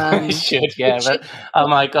 It should, yeah. It should. Oh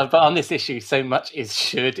my God! But on this issue, so much is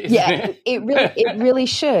should, isn't it? It really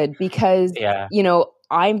should, because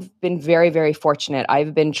I've been very, very fortunate.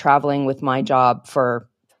 I've been traveling with my job for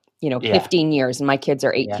 15 years, and my kids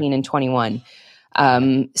are 18 and 21.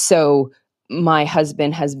 So my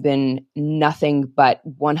husband has been nothing but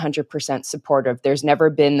 100% supportive. There's never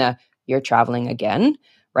been you're traveling again,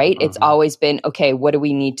 right? Mm-hmm. It's always been, okay, what do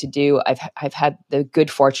we need to do? I've had the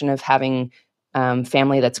good fortune of having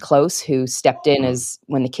family that's close who stepped in as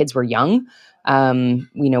when the kids were young.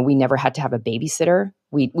 We never had to have a babysitter.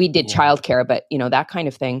 We did childcare, but that kind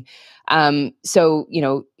of thing. So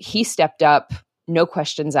he stepped up, no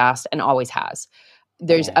questions asked, and always has.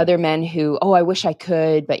 There's other men who, I wish I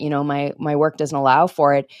could, but my work doesn't allow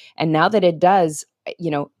for it. And now that it does,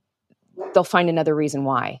 they'll find another reason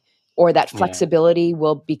why, or that flexibility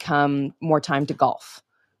will become more time to golf,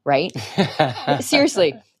 right?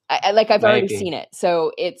 Seriously. I've already seen it.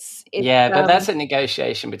 So it's but that's a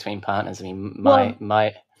negotiation between partners. I mean,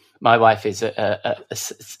 my wife is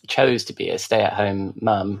chose to be a stay-at-home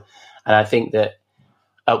mum, and I think that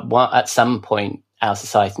at some point our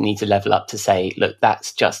society needs to level up to say, look,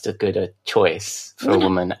 that's just as good a choice for a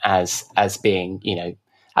woman as being,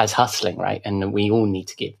 as hustling, right? And we all need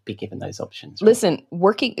to be given those options. Right? Listen,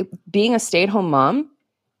 being a stay-at-home mom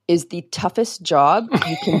is the toughest job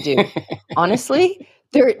you can do. Honestly,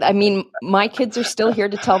 my kids are still here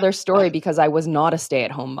to tell their story because I was not a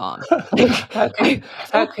stay-at-home mom.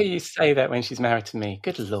 How can you say that when she's married to me?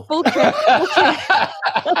 Good Lord.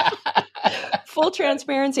 Full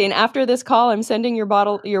transparency. And after this call, I'm sending your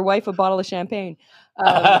wife a bottle of champagne.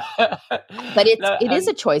 But it is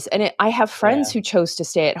a choice. And I have friends who chose to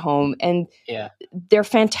stay at home, and they're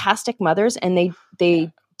fantastic mothers, and they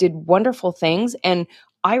did wonderful things. And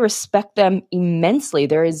I respect them immensely.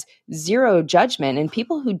 There is zero judgment. And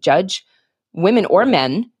people who judge women or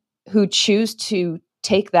men who choose to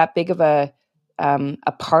take that big of a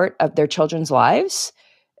part of their children's lives,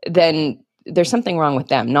 then there's something wrong with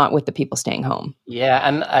them, not with the people staying home. Yeah,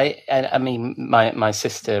 and I mean, my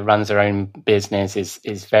sister runs her own business,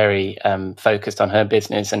 is very focused on her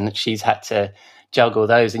business, and she's had to juggle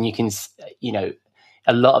those. And you can,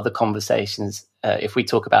 a lot of the conversations, if we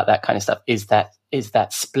talk about that kind of stuff, is that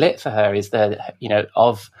split for her? Is there,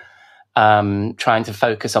 of trying to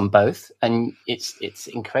focus on both, and it's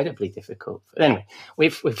incredibly difficult. But anyway,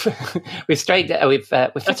 we're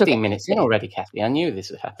 15 minutes in already, Cathy. I knew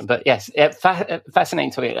this would happen, but yes,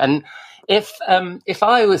 fascinating to it. And if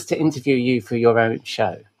I was to interview you for your own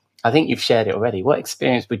show, I think you've shared it already. What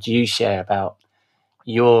experience would you share about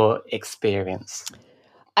your experience,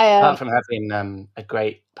 apart from having a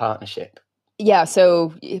great partnership? Yeah.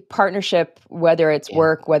 So partnership, whether it's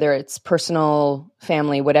work, whether it's personal,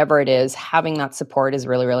 family, whatever it is, having that support is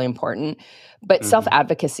really, really important. But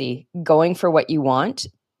self-advocacy, going for what you want.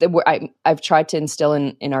 I've tried to instill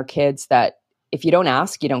in our kids that if you don't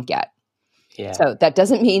ask, you don't get. Yeah. So that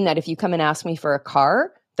doesn't mean that if you come and ask me for a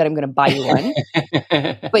car, that I'm going to buy you one.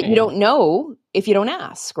 But you don't know if you don't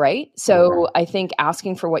ask, right? So I think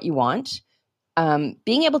asking for what you want,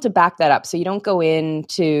 being able to back that up, so you don't go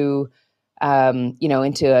into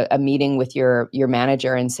into a meeting with your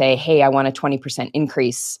manager and say, hey, I want a 20%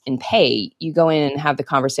 increase in pay. You go in and have the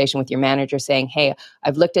conversation with your manager saying, hey,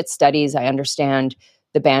 I've looked at studies. I understand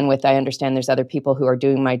the bandwidth. I understand there's other people who are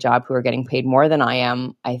doing my job who are getting paid more than I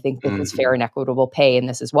am. I think this is fair and equitable pay, and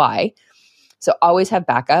this is why. So always have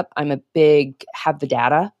backup. I'm a big, have the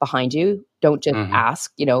data behind you. Don't just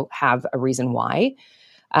ask, have a reason why.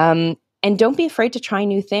 And don't be afraid to try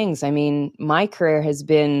new things. I mean, my career has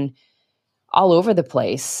been all over the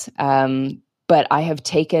place. But I have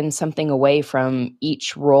taken something away from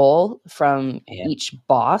each role, from each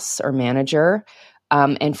boss or manager,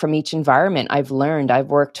 and from each environment. I've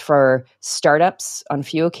worked for startups on a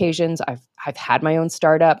few occasions. I've had my own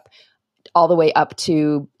startup, all the way up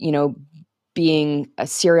to, being a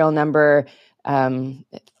serial number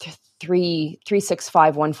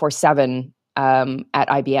 365147 at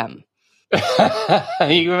IBM.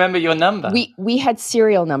 You remember your number? We had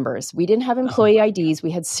serial numbers. We didn't have employee IDs.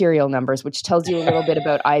 We had serial numbers, which tells you a little bit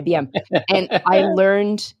about IBM. And I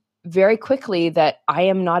learned very quickly that I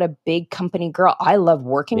am not a big company girl. I love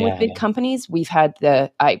working with big companies. We've had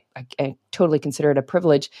I totally consider it a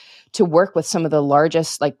privilege to work with some of the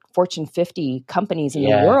largest, like Fortune 50 companies in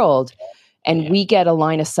the world. And we get a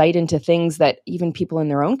line of sight into things that even people in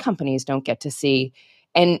their own companies don't get to see.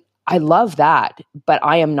 And I love that, but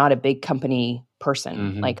I am not a big company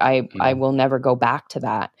person. Like I will never go back to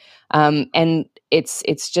that. And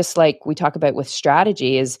it's just like we talk about with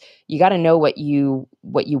strategy is you got to know what you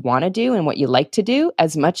want to do and what you like to do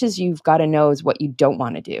as much as you've got to know is what you don't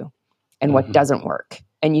want to do and what doesn't work.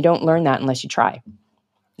 And you don't learn that unless you try.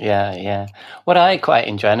 Yeah. What I quite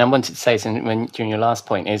enjoy, and I wanted to say something during your last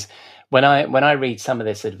point, is when I read some of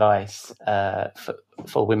this advice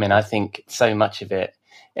for women, I think so much of it.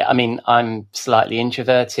 I mean, I'm slightly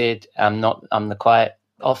introverted. I'm the quiet.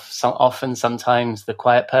 Often, sometimes the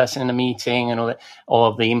quiet person in a meeting and all that,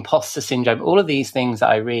 or the imposter syndrome. All of these things that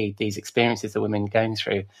I read, these experiences that women are going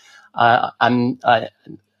through.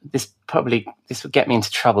 This would get me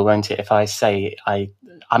into trouble, won't it? If I say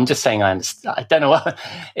I'm just saying I understand. I don't know what.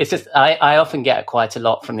 It's just I often get quite a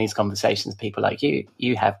lot from these conversations people like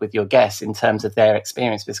you have with your guests in terms of their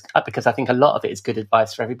experience, because I think a lot of it is good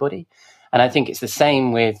advice for everybody, and I think it's the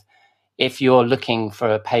same with. If you're looking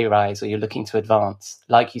for a pay rise or you're looking to advance,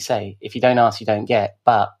 like you say, if you don't ask, you don't get,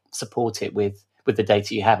 but support it with the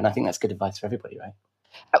data you have. And I think that's good advice for everybody, right?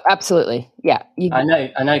 Absolutely. Yeah.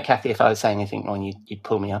 I know, Cathy, if I was saying anything wrong, you'd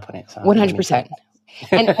pull me up on it. So 100%.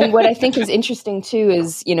 And what I think is interesting too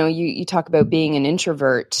is, you talk about being an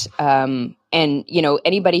introvert, and,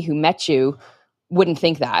 anybody who met you wouldn't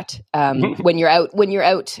think that, when you're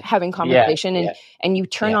out having conversation and you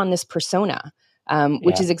turn on this persona.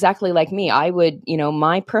 Which is exactly like me. I would,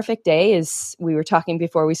 my perfect day is, we were talking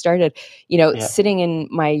before we started, sitting in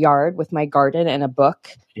my yard with my garden and a book,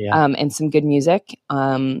 and some good music,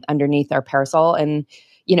 underneath our parasol and,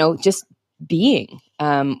 just being,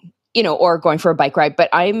 or going for a bike ride. But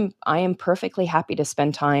I am perfectly happy to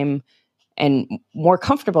spend time and more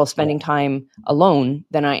comfortable spending time alone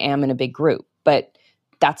than I am in a big group. But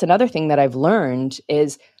that's another thing that I've learned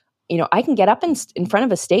is, I can get up in front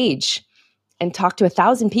of a stage and talk to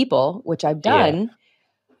 1,000 people, which I've done.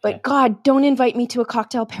 But God, don't invite me to a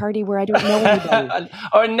cocktail party where I don't know anybody.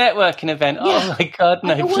 Or a networking event. Yeah. Oh my God,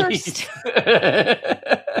 no, please.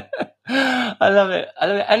 I love it.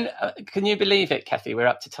 And can you believe it, Cathy? We're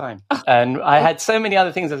up to time. And I had so many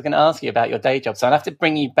other things I was going to ask you about your day job. So I'll have to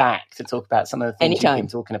bring you back to talk about some of the things you've been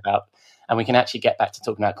talking about. And we can actually get back to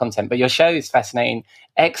talking about content. But your show is fascinating.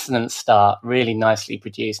 Excellent start. Really nicely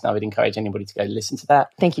produced. And I would encourage anybody to go listen to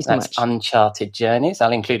that. Thank you so much. Uncharted Journeys.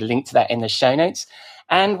 I'll include a link to that in the show notes.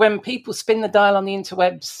 And when people spin the dial on the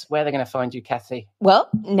interwebs, where are they going to find you, Cathy? Well,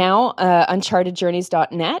 now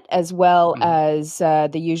unchartedjourneys.net, as well as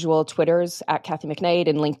the usual Twitters at Cathy McKnight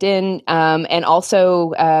and LinkedIn. And also,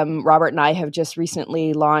 Robert and I have just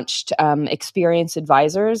recently launched Experience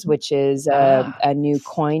Advisors, which is a new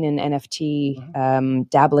coin and NFT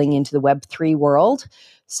dabbling into the Web3 world.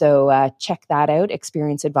 So check that out,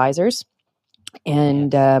 Experience Advisors.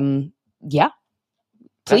 And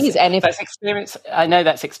please. And if that's experience, I know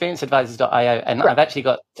that's experienceadvisors.io, and I've actually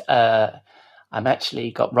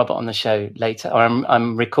got Robert on the show later, or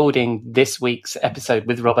I'm recording this week's episode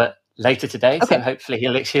with Robert later today. Okay. So hopefully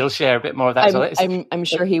he'll share a bit more of that as well. I'm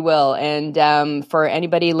sure he will. And for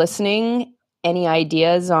anybody listening, any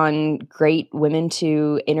ideas on great women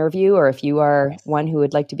to interview, or if you are one who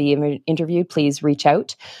would like to be interviewed, please reach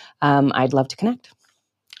out. I'd love to connect.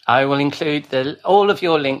 I will include all of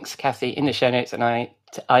your links, Cathy, in the show notes, and I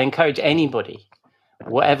encourage anybody,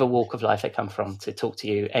 whatever walk of life they come from, to talk to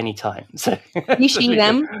you anytime. So you see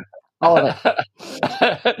them, all of it.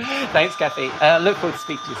 Thanks, Cathy. Look forward to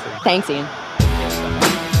speaking to you soon. Thanks, Ian.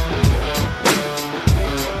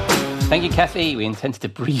 Thank you, Cathy. We intended to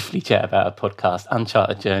briefly chat about her podcast,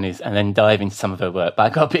 Uncharted Journeys, and then dive into some of her work, but I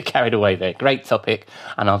got a bit carried away there. Great topic,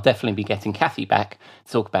 and I'll definitely be getting Cathy back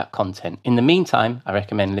to talk about content. In the meantime, I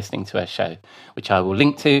recommend listening to her show, which I will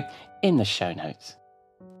link to in the show notes.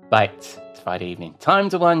 Right, it's Friday evening. Time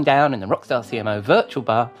to wind down in the Rockstar CMO virtual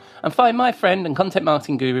bar and find my friend and content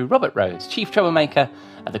marketing guru, Robert Rose, chief troublemaker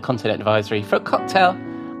at the Content Advisory, for a cocktail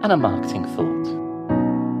and a marketing thought.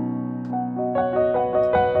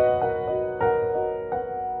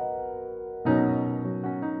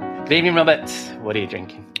 Good evening, Robert. What are you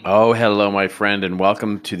drinking? Oh, hello, my friend, and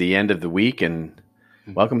welcome to the end of the week, and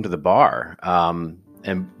welcome to the bar.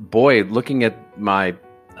 And boy, looking at my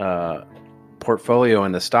portfolio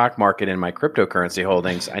in the stock market and my cryptocurrency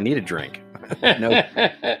holdings, I need a drink.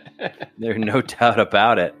 There's no doubt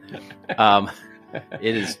about it.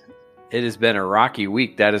 It has been a rocky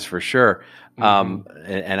week, that is for sure.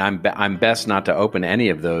 And I'm best not to open any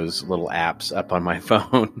of those little apps up on my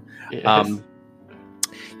phone. Yes.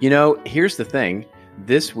 Here's the thing.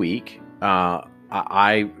 This week,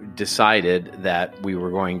 I decided that we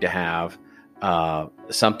were going to have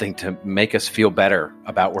something to make us feel better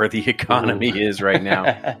about where the economy is right now.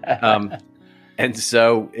 And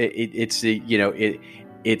so it's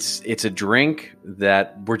a drink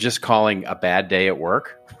that we're just calling a bad day at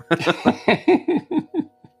work.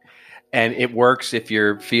 And it works if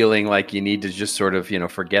you're feeling like you need to just sort of,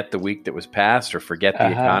 forget the week that was past or forget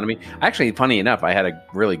the economy. Actually, funny enough, I had a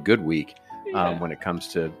really good week when it comes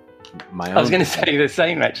to my own. I was going to say the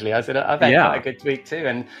same, actually. I said, I've had quite a good week too.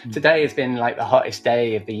 And today has been like the hottest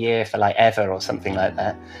day of the year for like ever or something like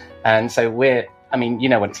that. And so you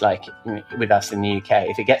know what it's like with us in the UK.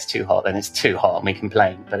 If it gets too hot, then it's too hot and we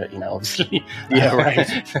complain. But, obviously. Yeah,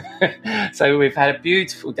 right. So we've had a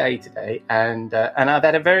beautiful day today and I've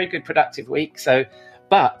had a very good productive week.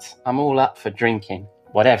 But I'm all up for drinking,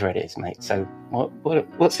 whatever it is, mate. So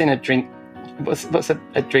what's in a drink? What's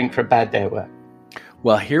a drink for a bad day at work?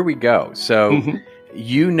 Well, here we go. So,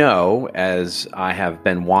 as I have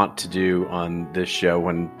been wont to do on this show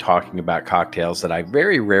when talking about cocktails, that I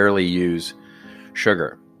very rarely use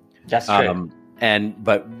sugar. That's true.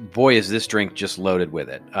 But boy, is this drink just loaded with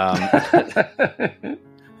it.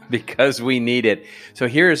 Because we need it. So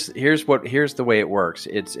here's the way it works.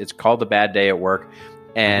 It's called the bad day at work,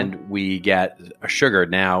 and we get a sugar.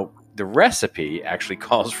 Now, the recipe actually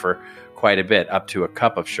calls for quite a bit, up to a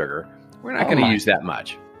cup of sugar. We're not going to use that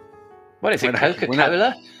much. What is it,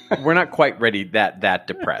 Coca-Cola? We're not quite ready that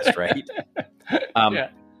depressed, right?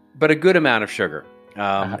 But a good amount of sugar.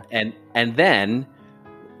 And then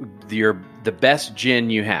the best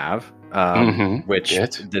gin you have, which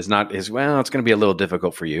does not it's going to be a little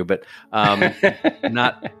difficult for you, but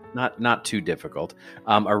not too difficult.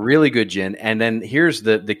 A really good gin, and then here's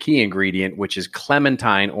the key ingredient, which is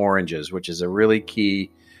clementine oranges, which is a really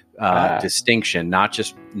key distinction, not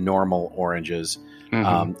just normal oranges,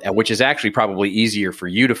 which is actually probably easier for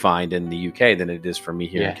you to find in the UK than it is for me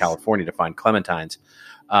here in California to find clementines.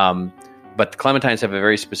 But the clementines have a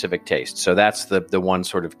very specific taste. So that's the one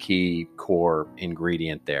sort of key core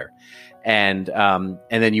ingredient there. And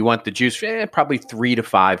then you want the juice, probably 3 to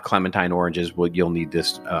 5 clementine oranges. You'll need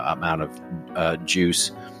this amount of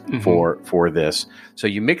juice for this. So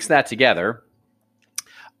you mix that together.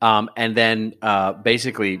 And then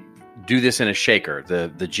basically do this in a shaker,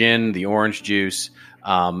 the gin, the orange juice,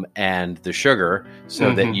 and the sugar,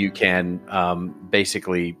 so that you can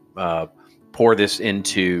basically pour this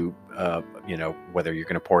into, whether you're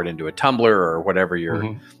going to pour it into a tumbler or whatever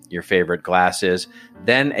your favorite glass is.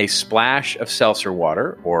 Then a splash of seltzer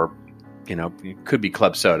water, or it could be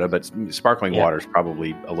club soda, but sparkling water is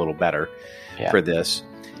probably a little better for this.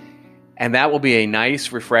 And that will be a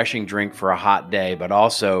nice, refreshing drink for a hot day, but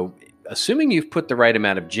also, assuming you've put the right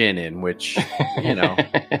amount of gin in, which,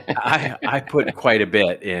 I put quite a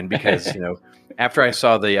bit in because, after I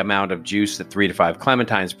saw the amount of juice that 3 to 5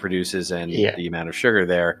 clementines produces and the amount of sugar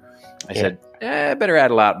there, I said, I better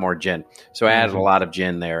add a lot more gin. So I added a lot of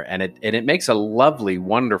gin there, and it makes a lovely,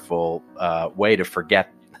 wonderful way to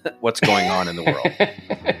forget what's going on in the world.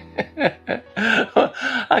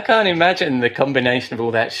 I can't imagine the combination of all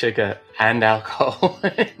that sugar and alcohol.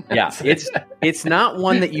 It's not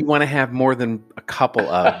one that you want to have more than a couple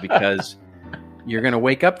of, because you're going to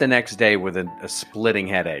wake up the next day with a splitting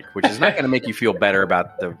headache, which is not going to make you feel better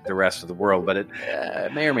about the rest of the world, but it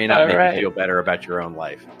may or may not make you feel better about your own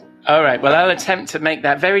life. All right. Well, I'll attempt to make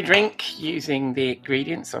that very drink using the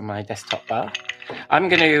ingredients on my desktop bar. I'm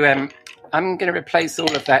going to replace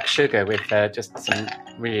all of that sugar with just some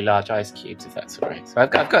really large ice cubes, if that's all right. So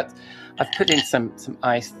I've put in some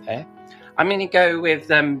ice there. I'm going to go with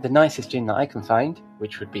the nicest gin that I can find,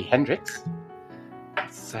 which would be Hendrick's.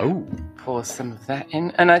 So pour some of that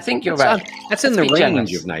in, and I think you're right. That's in the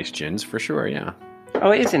range of nice gins for sure. Yeah.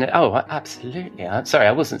 Oh, it is, isn't it? Oh, absolutely. I'm sorry,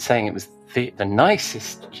 I wasn't saying it was the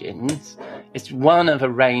nicest gins. It's one of a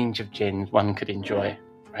range of gins one could enjoy,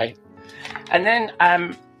 right? And then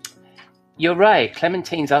you're right.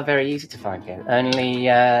 Clementines are very easy to find here. Only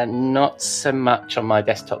not so much on my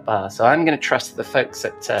desktop bar. So I'm going to trust the folks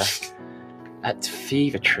at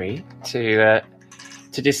Fever Tree to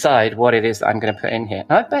decide what it is that I'm going to put in here.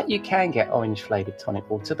 I bet you can get orange flavoured tonic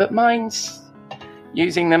water, but mine's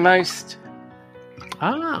using the most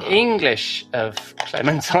English of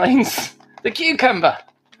clementines, the cucumber.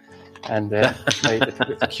 And flavoured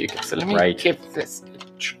with the cucumber. So let me give this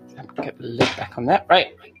get the lid back on that.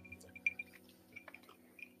 Right.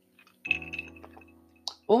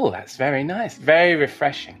 Oh, that's very nice. Very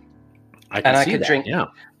refreshing. I can see that. Drink. Yeah.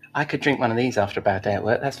 I could drink one of these after a bad day at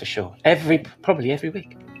work, that's for sure. Probably every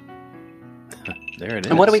week. There it is.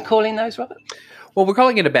 And what are we calling those, Robert? Well, we're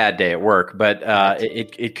calling it a bad day at work, but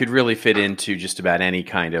it could really fit into just about any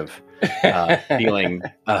kind of feeling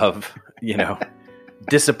of,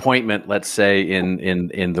 disappointment, let's say,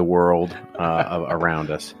 in the world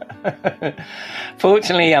around us.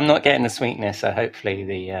 Fortunately, I'm not getting the sweetness, so hopefully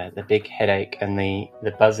the big headache and the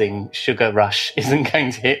buzzing sugar rush isn't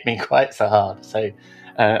going to hit me quite so hard. So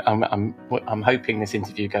I'm hoping this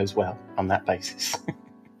interview goes well on that basis.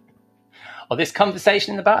 Or this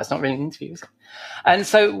conversation in the bar. It's not really an interview, is it? And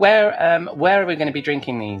so where are we going to be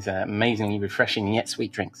drinking these amazingly refreshing yet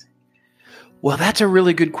sweet drinks? Well, that's a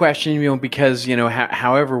really good question, because,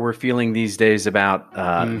 however we're feeling these days about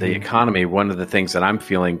the economy, one of the things that I'm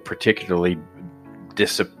feeling particularly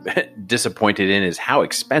disappointed in is how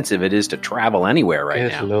expensive it is to travel anywhere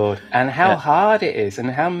right now. Good Lord. And how hard it is.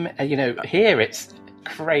 And how, here it's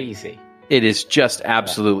crazy. It is just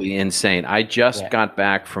absolutely insane. I just got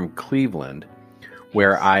back from Cleveland,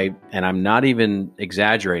 where I'm not even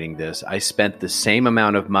exaggerating this, I spent the same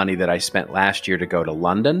amount of money that I spent last year to go to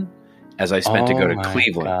London as I spent to go to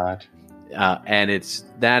Cleveland. And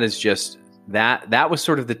that was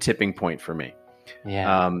sort of the tipping point for me.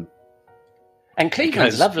 Yeah. And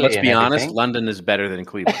Cleveland's lovely. Let's be honest, London is better than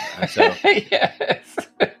Cleveland. So. Yes.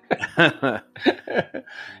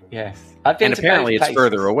 Yes. I've been and apparently it's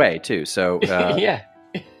further away too. So yeah,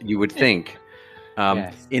 you would think.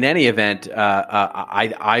 In any event,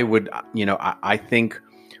 I would, I think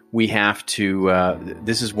we have to.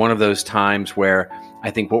 This is one of those times where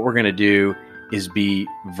I think what we're going to do is be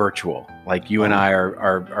virtual. Like you and I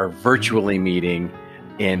are virtually meeting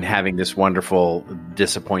and having this wonderful,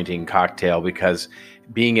 disappointing cocktail, because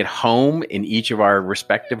being at home in each of our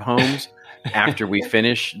respective homes after we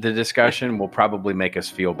finish the discussion will probably make us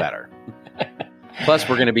feel better. Plus,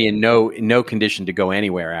 we're going to be in no condition to go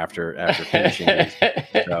anywhere after finishing this.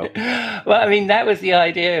 So. Well, I mean, that was the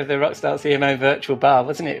idea of the Rockstar CMO virtual bar,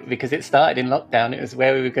 wasn't it? Because it started in lockdown. It was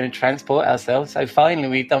where we were going to transport ourselves. So finally,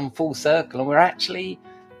 we've done full circle, and we're actually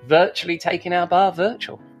virtually taking our bar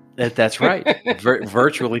virtual. That's right.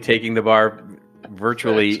 Virtually taking the bar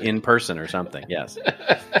virtually in person or something. Yes.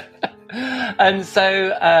 And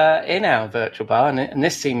so in our virtual bar, and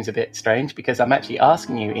this seems a bit strange because I'm actually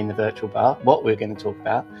asking you in the virtual bar what we're going to talk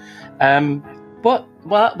about.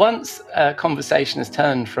 Once a conversation has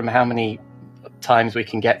turned from how many times we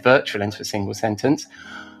can get virtual into a single sentence,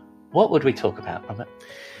 what would we talk about, Robert?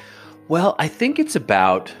 Well, I think it's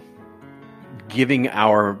about giving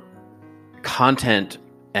our content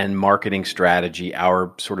and marketing strategy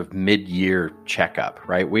our sort of mid-year checkup,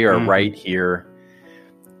 right? We are right here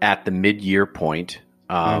at the mid-year point,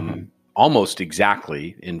 almost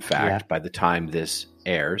exactly, in fact, by the time this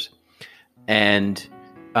airs. And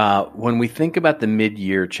when we think about the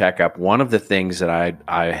mid-year checkup, one of the things that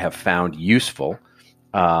I have found useful,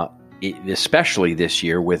 especially this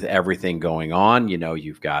year with everything going on,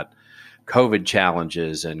 you've got COVID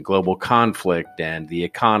challenges and global conflict and the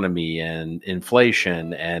economy and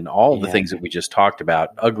inflation and all the things that we just talked about,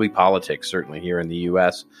 ugly politics, certainly here in the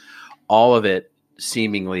U.S., all of it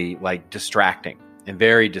seemingly like distracting and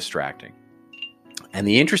very distracting. And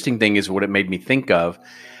the interesting thing is what it made me think of,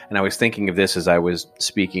 and I was thinking of this as I was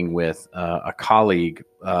speaking with a colleague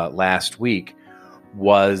last week,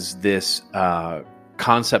 was this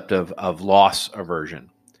concept of loss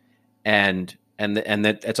aversion. And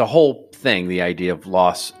that it's a whole thing, the idea of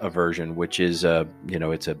loss aversion, which is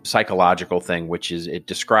it's a psychological thing, which is it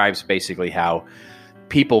describes basically how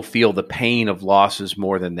people feel the pain of losses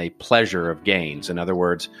more than the pleasure of gains. In other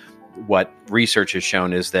words, what research has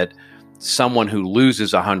shown is that someone who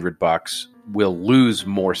loses $100 will lose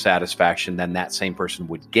more satisfaction than that same person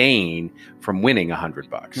would gain from winning $100.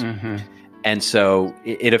 Mm-hmm. And so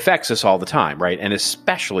it affects us all the time, right? And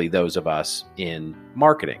especially those of us in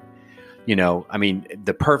marketing.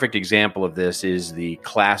 The perfect example of this is the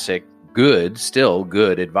classic still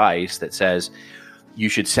good advice that says you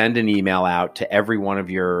should send an email out to every one of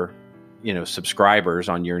your, subscribers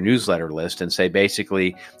on your newsletter list and say,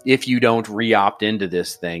 basically, if you don't re-opt into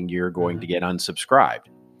this thing, you're going to get unsubscribed.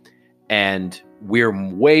 And we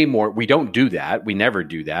don't do that. We never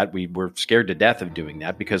do that. We're scared to death of doing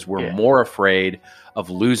that because we're more afraid of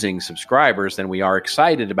losing subscribers than we are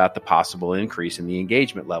excited about the possible increase in the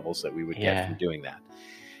engagement levels that we would get from doing that.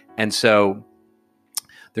 And so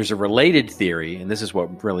there's a related theory, and this is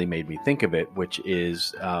what really made me think of it, which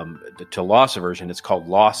is to loss aversion. It's called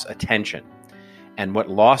loss attention. And what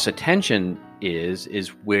loss attention is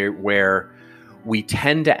where we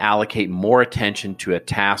tend to allocate more attention to a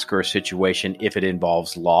task or a situation if it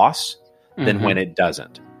involves loss than when it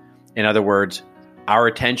doesn't. In other words, our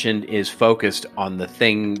attention is focused on the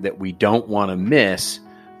thing that we don't want to miss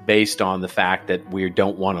based on the fact that we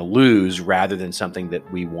don't want to lose rather than something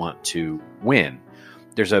that we want to win.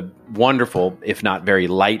 There's a wonderful, if not very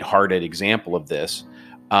lighthearted example of this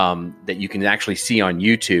that you can actually see on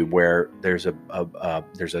YouTube, where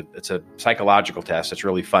it's a psychological test. It's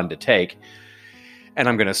really fun to take. And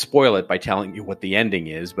I'm going to spoil it by telling you what the ending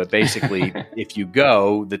is. But basically, if you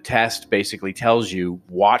go, the test basically tells you,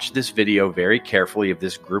 watch this video very carefully of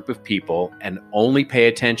this group of people and only pay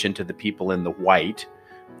attention to the people in the white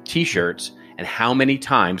T-shirts and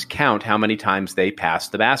count how many times they pass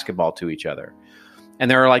the basketball to each other. And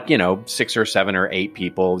there are 6 or 7 or 8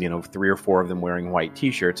 people, 3 or 4 of them wearing white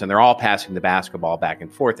T-shirts, and they're all passing the basketball back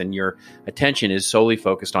and forth. And your attention is solely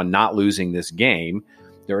focused on not losing this game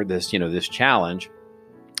or this challenge.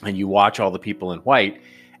 And you watch all the people in white,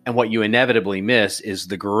 and what you inevitably miss is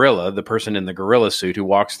the gorilla, the person in the gorilla suit who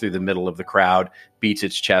walks through the middle of the crowd, beats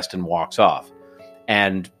its chest, and walks off.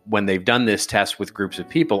 And when they've done this test with groups of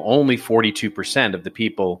people, only 42% of the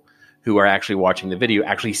people who are actually watching the video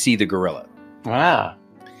actually see the gorilla. Wow.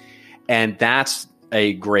 And that's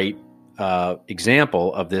a great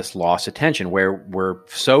example of this lost attention, where we're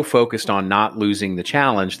so focused on not losing the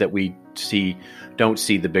challenge that we don't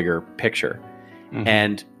see the bigger picture. Mm-hmm.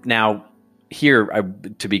 And now here,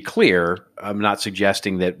 to be clear, I'm not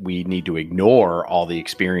suggesting that we need to ignore all the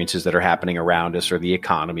experiences that are happening around us, or the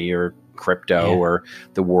economy, or crypto, or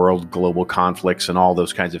the world global conflicts, and all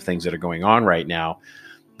those kinds of things that are going on right now.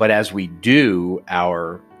 But as we do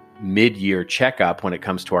our mid-year checkup when it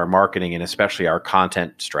comes to our marketing, and especially our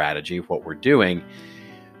content strategy, what we're doing,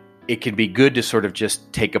 it can be good to sort of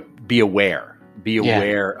just be aware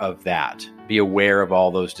of that, be aware of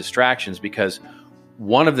all those distractions, because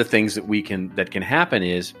one of the things that can happen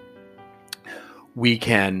is we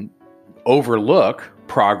can overlook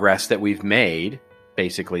progress that we've made,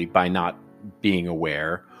 basically by not being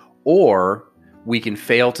aware, or we can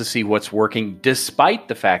fail to see what's working despite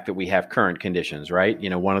the fact that we have current conditions, right?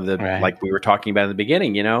 One of the, like we were talking about in the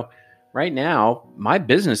beginning, right now, my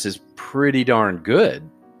business is pretty darn good.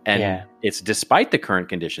 And it's despite the current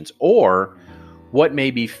conditions, or what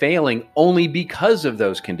may be failing only because of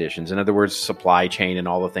those conditions. In other words, supply chain and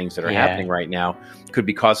all the things that are happening right now could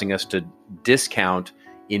be causing us to discount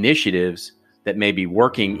initiatives that may be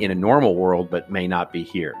working in a normal world, but may not be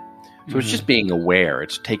here. So it's just being aware.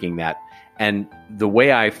 It's taking that. And the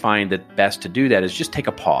way I find that best to do that is just take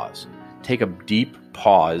a pause. Take a deep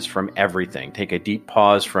pause from everything. Take a deep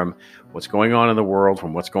pause from what's going on in the world,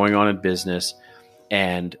 from what's going on in business.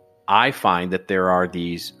 And I find that there are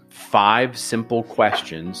these 5 simple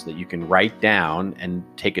questions that you can write down and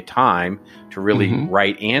take a time to really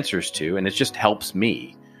write answers to. And it just helps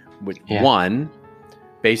me with one,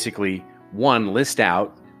 list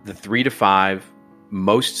out the 3 to 5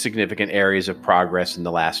 most significant areas of progress in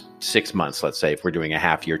the last 6 months, let's say, if we're doing a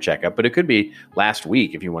half-year checkup. But it could be last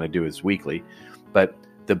week if you want to do it weekly. But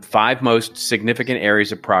the 5 most significant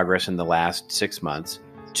areas of progress in the last 6 months.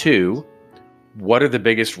 2, what are the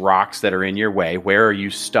biggest rocks that are in your way? Where are you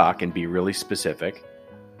stuck? And be really specific.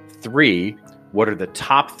 3, what are the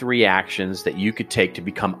top 3 actions that you could take to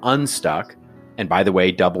become unstuck? And by the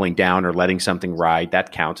way, doubling down or letting something ride,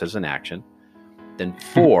 that counts as an action. Then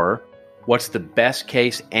 4, what's the best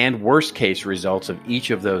case and worst case results of each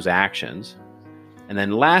of those actions? And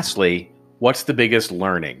then lastly, what's the biggest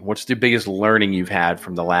learning? What's the biggest learning you've had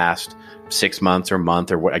from the last 6 months or month,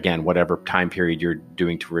 or whatever time period you're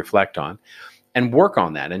doing to reflect on, and work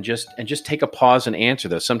on that, and just take a pause and answer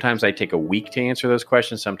those. Sometimes I take a week to answer those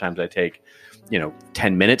questions. Sometimes I take,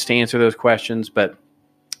 10 minutes to answer those questions, but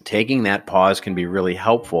taking that pause can be really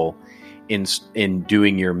helpful in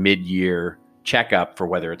doing your mid-year checkup for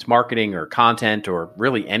whether it's marketing or content or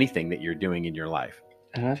really anything that you're doing in your life.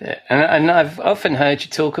 I love it. And I've often heard you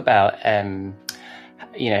talk about,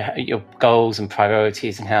 your goals and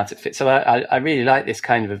priorities and how to fit. So I really like this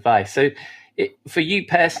kind of advice. So for you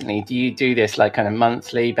personally, do you do this like on a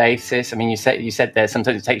monthly basis? I mean, you said there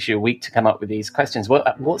sometimes it takes you a week to come up with these questions.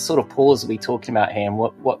 What sort of pause are we talking about here? And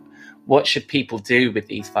what should people do with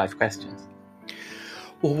these 5 questions?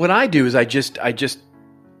 Well, what I do is I just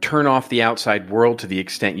turn off the outside world to the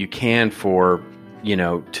extent you can for,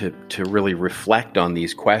 to really reflect on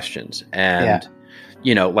these questions. And,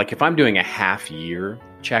 like if I'm doing a half year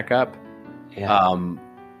checkup,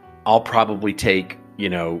 I'll probably take,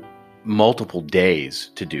 multiple days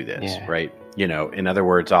to do this, right? In other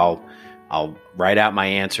words, I'll write out my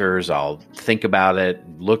answers. I'll think about it,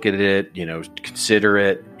 look at it, consider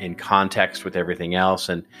it in context with everything else,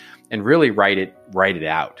 and really write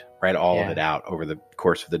all of it out over the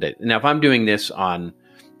course of the day. Now, if I'm doing this on,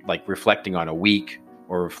 like reflecting on a week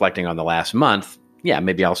or reflecting on the last month, yeah,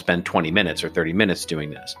 maybe I'll spend 20 minutes or 30 minutes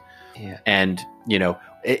doing this. Yeah. And,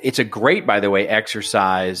 it's a great, by the way,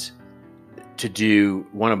 exercise to do.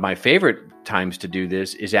 One of my favorite times to do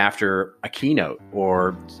this is after a keynote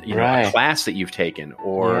or, a class that you've taken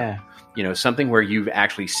or, something where you've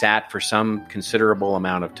actually sat for some considerable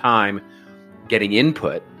amount of time getting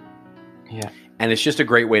input. Yeah. And it's just a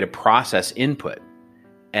great way to process input.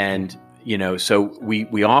 And, so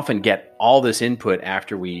we often get all this input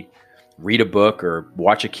after we read a book or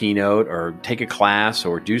watch a keynote or take a class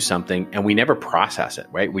or do something, and we never process it,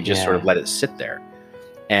 right? We just sort of let it sit there.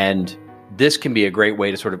 And this can be a great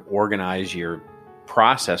way to sort of organize your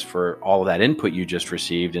process for all of that input you just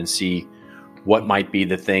received and see what might be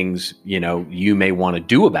the things, you may want to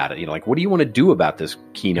do about it. Like, what do you want to do about this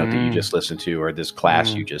keynote that you just listened to or this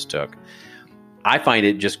class you just took? I find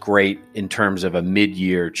it just great in terms of a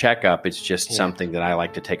mid-year checkup. It's just something that I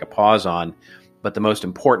like to take a pause on. But the most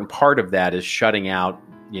important part of that is shutting out,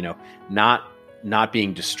 not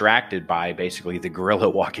being distracted by basically the gorilla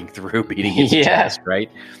walking through beating its chest, right?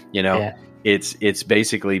 It's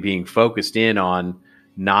basically being focused in on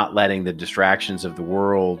not letting the distractions of the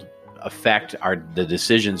world affect the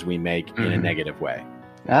decisions we make in a negative way.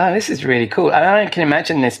 Oh, this is really cool. I can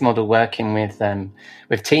imagine this model working with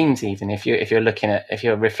teams, even if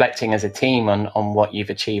you're reflecting as a team on what you've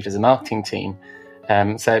achieved as a marketing team.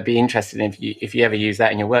 So it'd be interesting if you ever use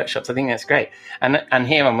that in your workshops. I think that's great. And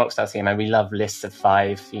here on Rockstar CMO, we love lists of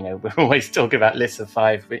 5. We always talk about lists of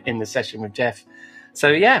 5 in the session with Jeff.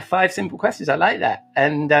 So 5 simple questions. I like that.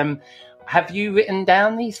 And have you written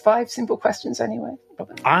down these 5 simple questions anyway?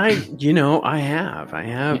 I have.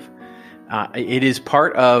 It is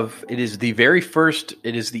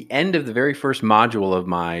the end of the very first module of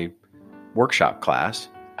my workshop class.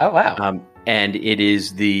 Oh, wow. And it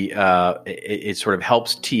is it sort of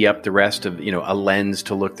helps tee up the rest of, a lens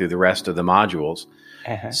to look through the rest of the modules.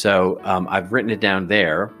 Uh-huh. So I've written it down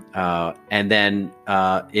there. And then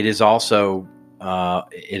it is also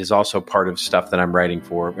part of stuff that I'm writing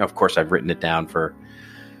for. Of course, I've written it down for,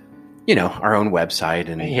 our own website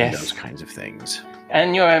and those kinds of things.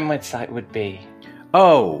 And your own website would be?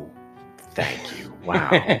 Oh, thank you. Wow.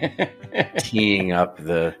 Teeing up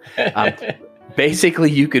the...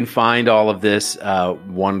 basically, you can find all of this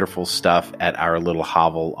wonderful stuff at our little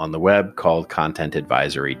hovel on the web called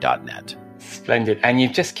contentadvisory.net. Splendid. And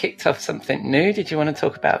you've just kicked off something new. Did you want to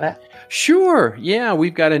talk about that? Sure. Yeah,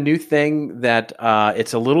 we've got a new thing that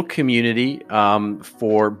it's a little community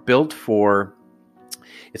built for...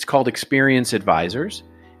 It's called Experience Advisors.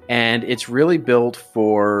 And it's really built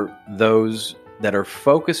for those that are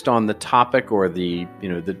focused on the topic or the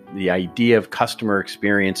idea of customer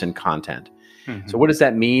experience and content. Mm-hmm. So what does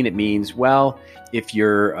that mean? It means, well, if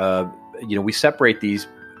you're, we separate these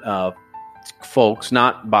folks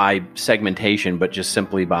not by segmentation, but just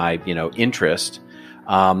simply by, interest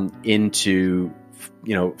into,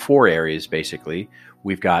 4 areas, basically.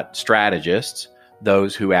 We've got strategists,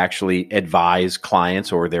 those who actually advise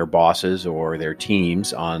clients or their bosses or their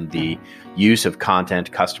teams on the use of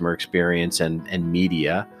content, customer experience, and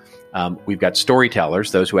media. We've got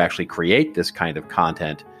storytellers, those who actually create this kind of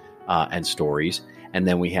content and stories. And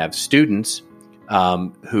then we have students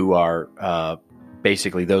who are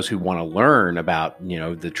basically those who want to learn about,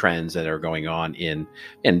 the trends that are going on and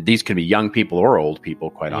these can be young people or old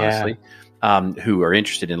people, quite honestly. Who are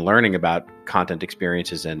interested in learning about content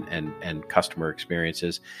experiences and customer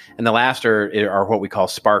experiences. And the last are what we call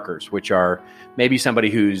sparkers, which are maybe somebody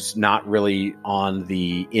who's not really on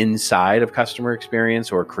the inside of customer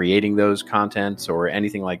experience or creating those contents or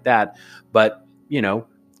anything like that, but,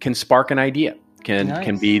 can spark an idea,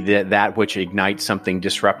 can be that which ignites something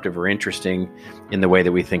disruptive or interesting in the way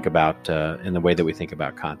that we think about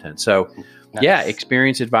content. So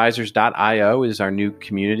experienceadvisors.io is our new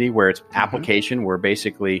community where it's application. We're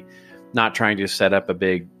basically not trying to set up a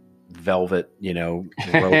big velvet, rope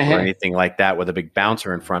or anything like that with a big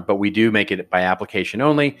bouncer in front, but we do make it by application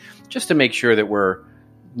only, just to make sure that we're,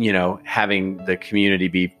 having the community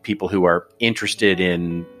be people who are interested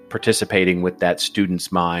in participating with that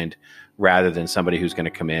student's mind rather than somebody who's going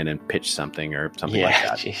to come in and pitch something or something like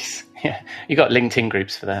that. Geez. Yeah, you got LinkedIn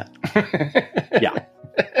groups for that. Yeah.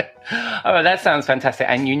 Oh, that sounds fantastic.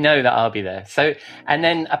 And that I'll be there. So, and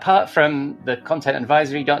then apart from the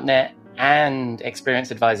contentadvisory.net and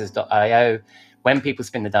experienceadvisors.io, when people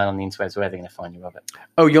spin the dial on the interwebs, where are they going to find you, Robert?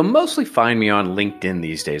 Oh, you'll mostly find me on LinkedIn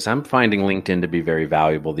these days. I'm finding LinkedIn to be very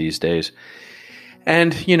valuable these days.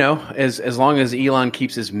 And, as long as Elon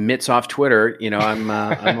keeps his mitts off Twitter, I'm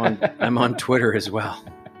on Twitter as well.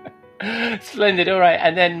 Splendid. All right.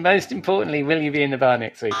 And then most importantly, will you be in the bar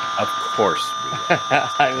next week? Of course.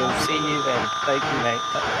 I will see you then. Thank you, mate.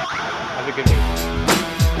 Have a good week.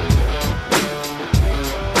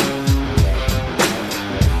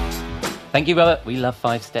 Thank you, Robert. We love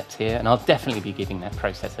 5 steps here, and I'll definitely be giving that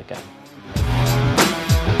process a go.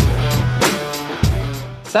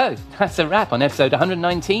 So, that's a wrap on episode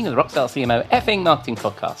 119 of the Rockstar CMO effing Marketing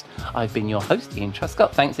Podcast. I've been your host, Ian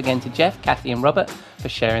Truscott. Thanks again to Jeff, Cathy and Robert for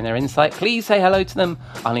sharing their insight. Please say hello to them.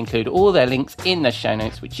 I'll include all their links in the show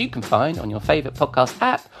notes, which you can find on your favourite podcast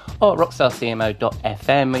app or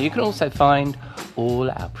rockstarcmo.fm, where you can also find all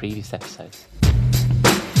our previous episodes.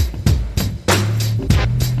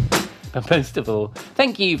 But most of all,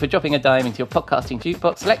 thank you for dropping a dime into your podcasting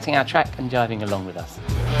jukebox, selecting our track and jiving along with us.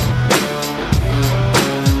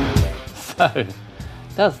 So,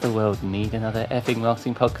 does the world need another effing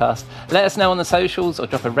marketing podcast? Let us know on the socials or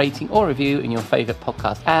drop a rating or review in your favourite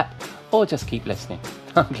podcast app, or just keep listening.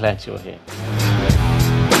 I'm glad you're here.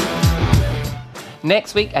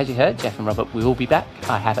 Next week, as you heard, Jeff and Robert will be back.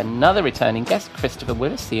 I have another returning guest, Christopher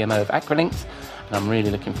Willis, CMO of Acrolinx, and I'm really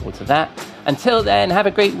looking forward to that. Until then, have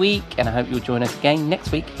a great week, and I hope you'll join us again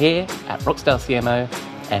next week here at Rockstar CMO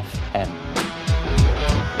FM.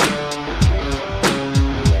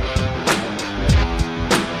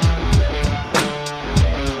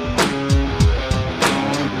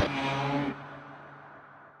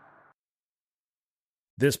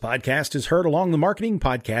 This podcast is heard along the Marketing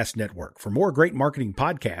Podcast Network. For more great marketing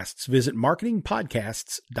podcasts, visit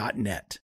marketingpodcasts.net.